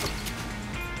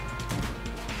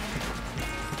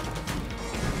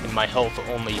 And my health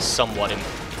only somewhat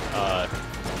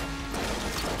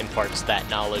imparts that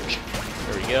knowledge.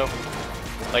 There we go.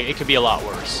 Like, it could be a lot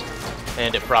worse.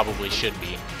 And it probably should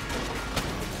be.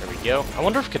 There we go. I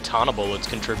wonder if katana bullets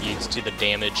contributes to the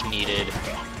damage needed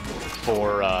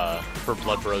for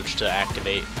Blood Brooch to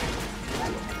activate.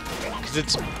 Because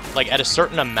it's, like, at a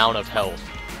certain amount of health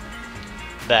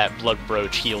that Blood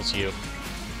Brooch heals you.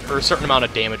 Or a certain amount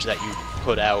of damage that you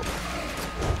put out.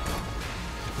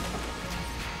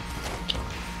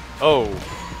 Oh.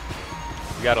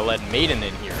 We gotta let Maiden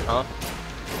in here, huh?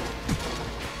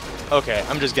 Okay,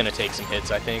 I'm just gonna take some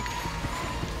hits, I think.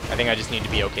 I think I just need to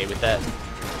be okay with that.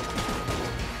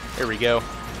 Here we go.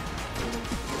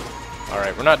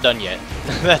 Alright, we're not done yet.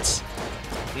 That's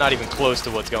not even close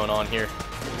to what's going on here.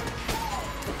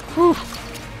 Whew.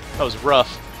 That was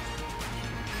rough.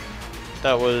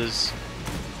 That was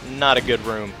not a good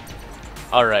room.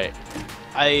 Alright.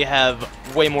 I have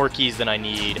way more keys than I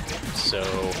need, so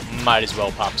might as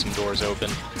well pop some doors open.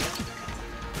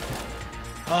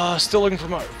 Still looking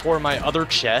for my other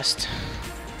chest.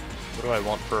 What do I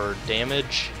want for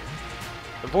damage?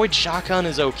 The Void Shotgun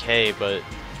is okay, but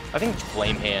I think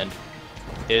Flame Hand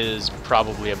is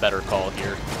probably a better call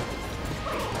here.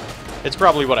 It's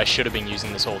probably what I should have been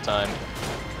using this whole time.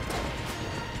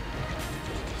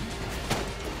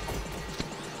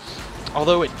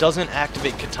 Although it doesn't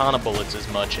activate katana bullets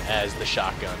as much as the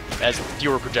shotgun, as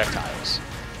fewer projectiles.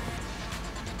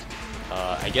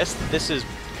 I guess this is...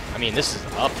 I mean, this is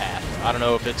a path. I don't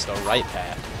know if it's the right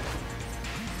path.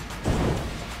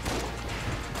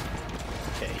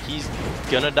 Okay, he's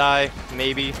gonna die,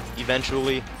 maybe,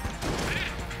 eventually.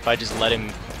 If I just let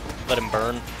him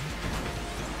burn.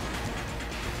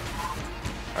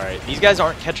 Alright, these guys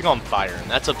aren't catching on fire, and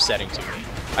that's upsetting to me.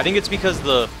 I think it's because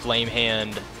the Flame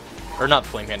Hand... Or not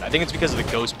Flame Hand, I think it's because of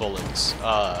the Ghost Bullets.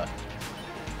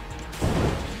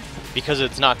 Because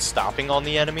it's not stopping on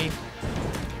the enemy.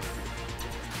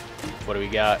 What do we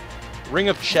got? Ring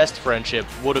of Chest Friendship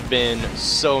would have been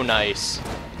so nice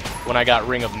when I got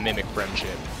Ring of Mimic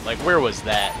Friendship. Like, where was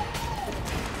that?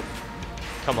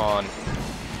 Come on.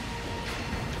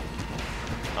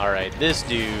 Alright, this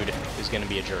dude is gonna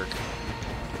be a jerk.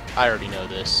 I already know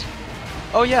this.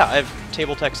 Oh yeah, I have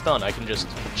Table Tech Stun. I can just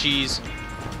cheese.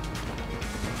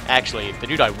 Actually, the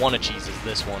dude I want to cheese is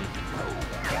this one.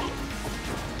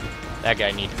 That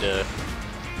guy needs to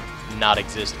not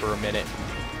exist for a minute.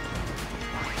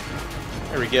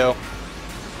 There we go.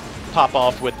 Pop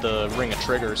off with the Ring of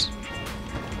Triggers.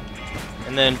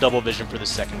 And then double vision for the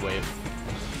second wave.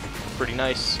 Pretty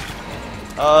nice.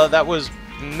 That was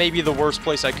maybe the worst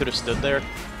place I could have stood there.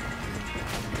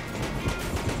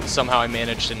 Somehow I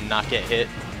managed to not get hit.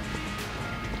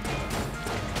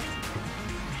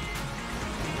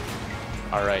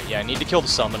 Alright, yeah, I need to kill the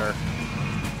summoner.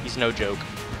 He's no joke.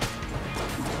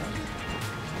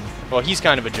 Well, he's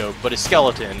kind of a joke, but his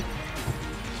skeleton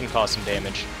can cause some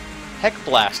damage. Heck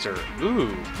Blaster.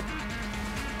 Ooh.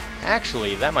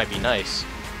 Actually, that might be nice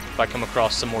if I come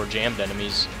across some more jammed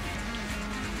enemies.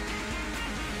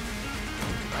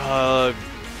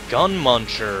 Gun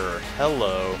Muncher.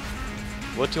 Hello.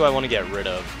 What do I want to get rid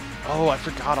of? Oh, I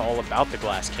forgot all about the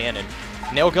glass cannon.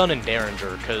 Nail gun and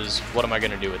Derringer, because what am I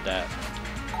going to do with that?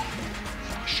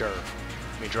 Sure.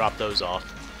 Let me drop those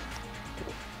off.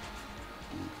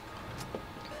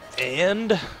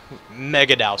 And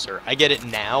Mega Dowser. I get it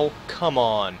now? Come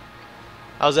on.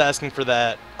 I was asking for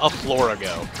that a floor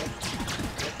ago.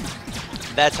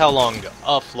 That's how long ago.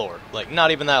 A floor. Like,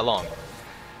 not even that long.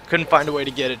 Couldn't find a way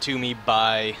to get it to me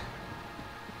by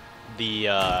the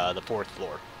 4th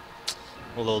floor.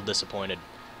 I'm a little disappointed.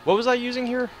 What was I using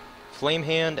here? Flame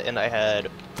Hand, and I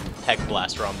had Heck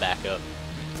Blaster on backup.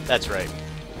 That's right.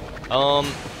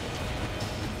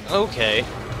 Okay.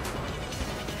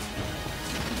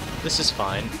 This is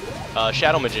fine.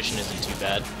 Shadow Magician isn't too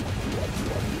bad.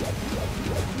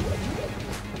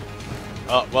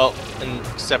 Well,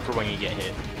 except for when you get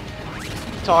hit.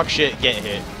 Talk shit, get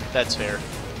hit. That's fair.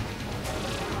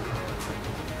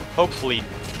 Hopefully,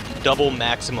 double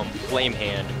maximum Flame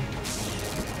Hand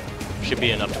should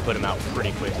be enough to put him out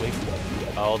pretty quickly.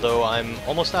 Although I'm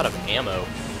almost out of ammo,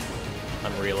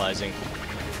 I'm realizing.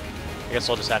 I guess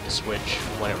I'll just have to switch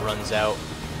when it runs out.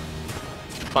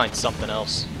 Find something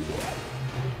else.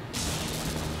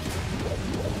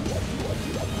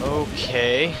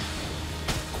 Okay.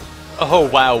 Oh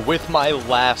wow, with my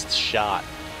last shot.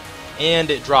 And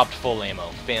it dropped full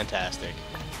ammo. Fantastic.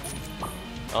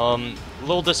 A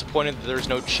little disappointed that there's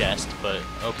no chest, but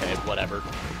okay, whatever.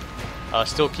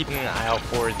 Still keeping an eye out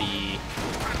for the...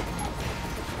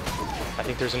 I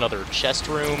think there's another chest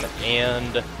room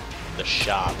and the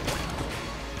shop.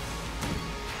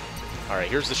 Alright,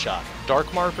 here's the shop.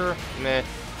 Dark Marker? Meh.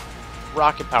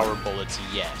 Rocket Power Bullets?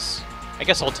 Yes. I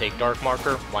guess I'll take Dark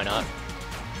Marker. Why not?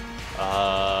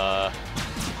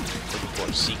 Looking for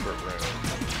a secret room.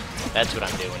 That's what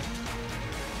I'm doing.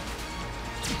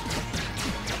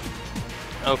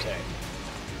 Okay.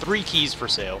 3 keys for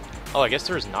sale. Oh, I guess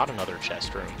there is not another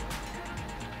chest room.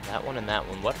 That one and that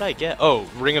one. What did I get? Oh,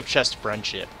 Ring of Chest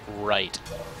Friendship. Right.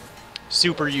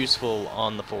 Super useful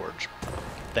on the Forge.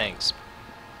 Thanks.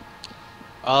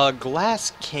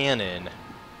 Glass Cannon.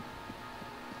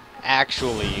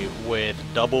 Actually, with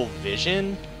double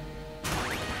vision.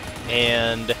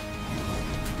 And...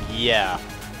 yeah.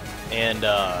 And,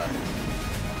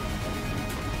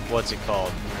 what's it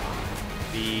called?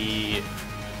 The...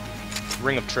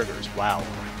 Ring of Triggers. Wow.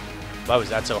 Why was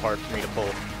that so hard for me to pull?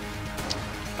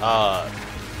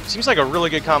 Seems like a really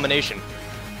good combination.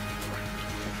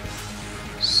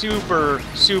 Super,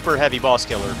 super heavy boss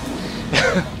killer.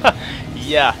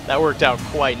 Yeah, that worked out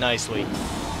quite nicely.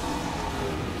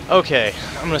 Okay,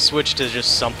 I'm gonna switch to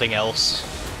just something else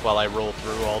while I roll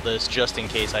through all this, just in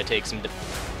case I take some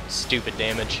stupid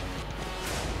damage.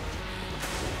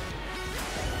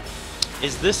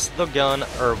 Is this the gun,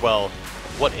 or, well,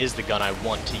 what is the gun I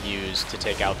want to use to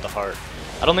take out the heart?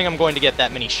 I don't think I'm going to get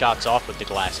that many shots off with the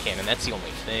glass cannon, that's the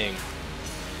only thing.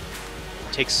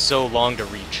 It takes so long to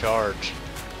recharge.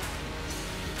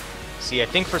 See, I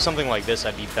think for something like this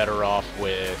I'd be better off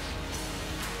with...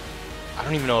 I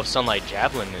don't even know if Sunlight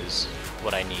Javelin is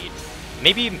what I need.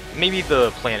 Maybe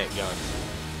the Planet Gun.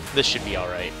 This should be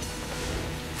alright.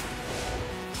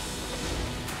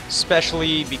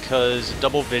 Especially because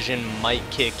double vision might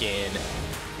kick in.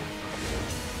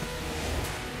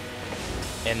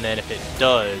 And then if it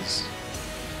does,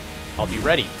 I'll be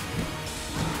ready.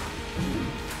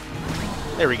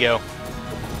 There we go.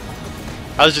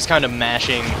 I was just kind of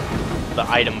mashing the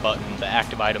item button, the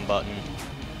active item button.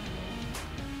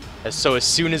 So as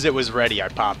soon as it was ready, I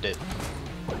popped it.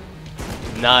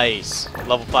 Nice.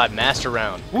 Level 5 Master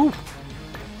Round. Woo!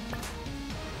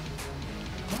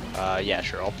 Yeah,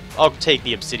 sure. I'll take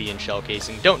the Obsidian Shell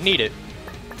Casing. Don't need it.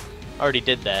 Already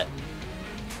did that.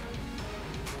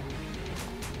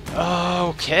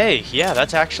 Okay, yeah,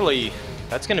 that's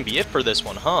gonna be it for this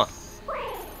one, huh?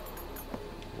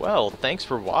 Well, thanks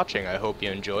for watching. I hope you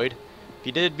enjoyed. If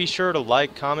you did, be sure to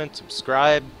like, comment,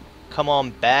 subscribe, come on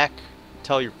back,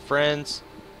 tell your friends,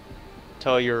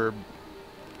 tell your,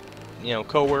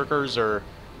 co-workers, or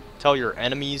tell your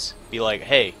enemies. Be like,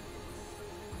 hey,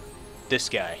 this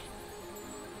guy,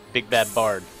 Big Bad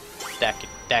Bard, that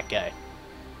guy,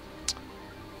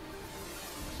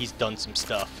 he's done some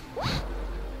stuff.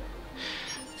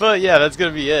 But yeah, that's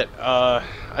gonna be it. I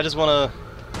just wanna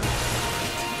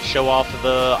show off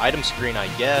the item screen, I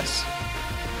guess.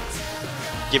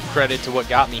 Give credit to what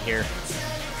got me here.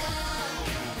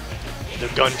 The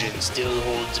Gungeon still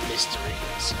holds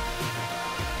mysteries.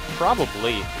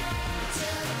 Probably.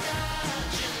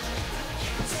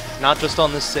 Not just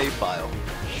on this save file.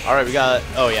 Alright, we got...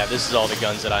 oh yeah, this is all the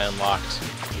guns that I unlocked.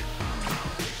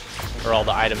 Or all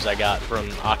the items I got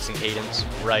from Ox and Cadence.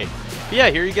 Right. But yeah,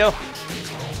 here you go.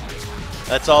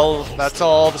 That's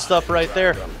all the stuff right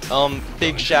there.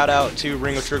 Big shout out to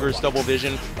Ring of Triggers Double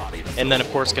Vision, and then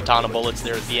of course Katana Bullets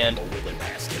there at the end.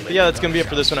 But yeah, that's gonna be it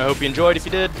for this one. I hope you enjoyed. If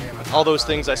you did, all those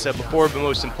things I said before, but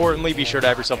most importantly, be sure to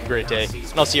have yourself a great day,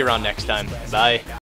 and I'll see you around next time. Bye.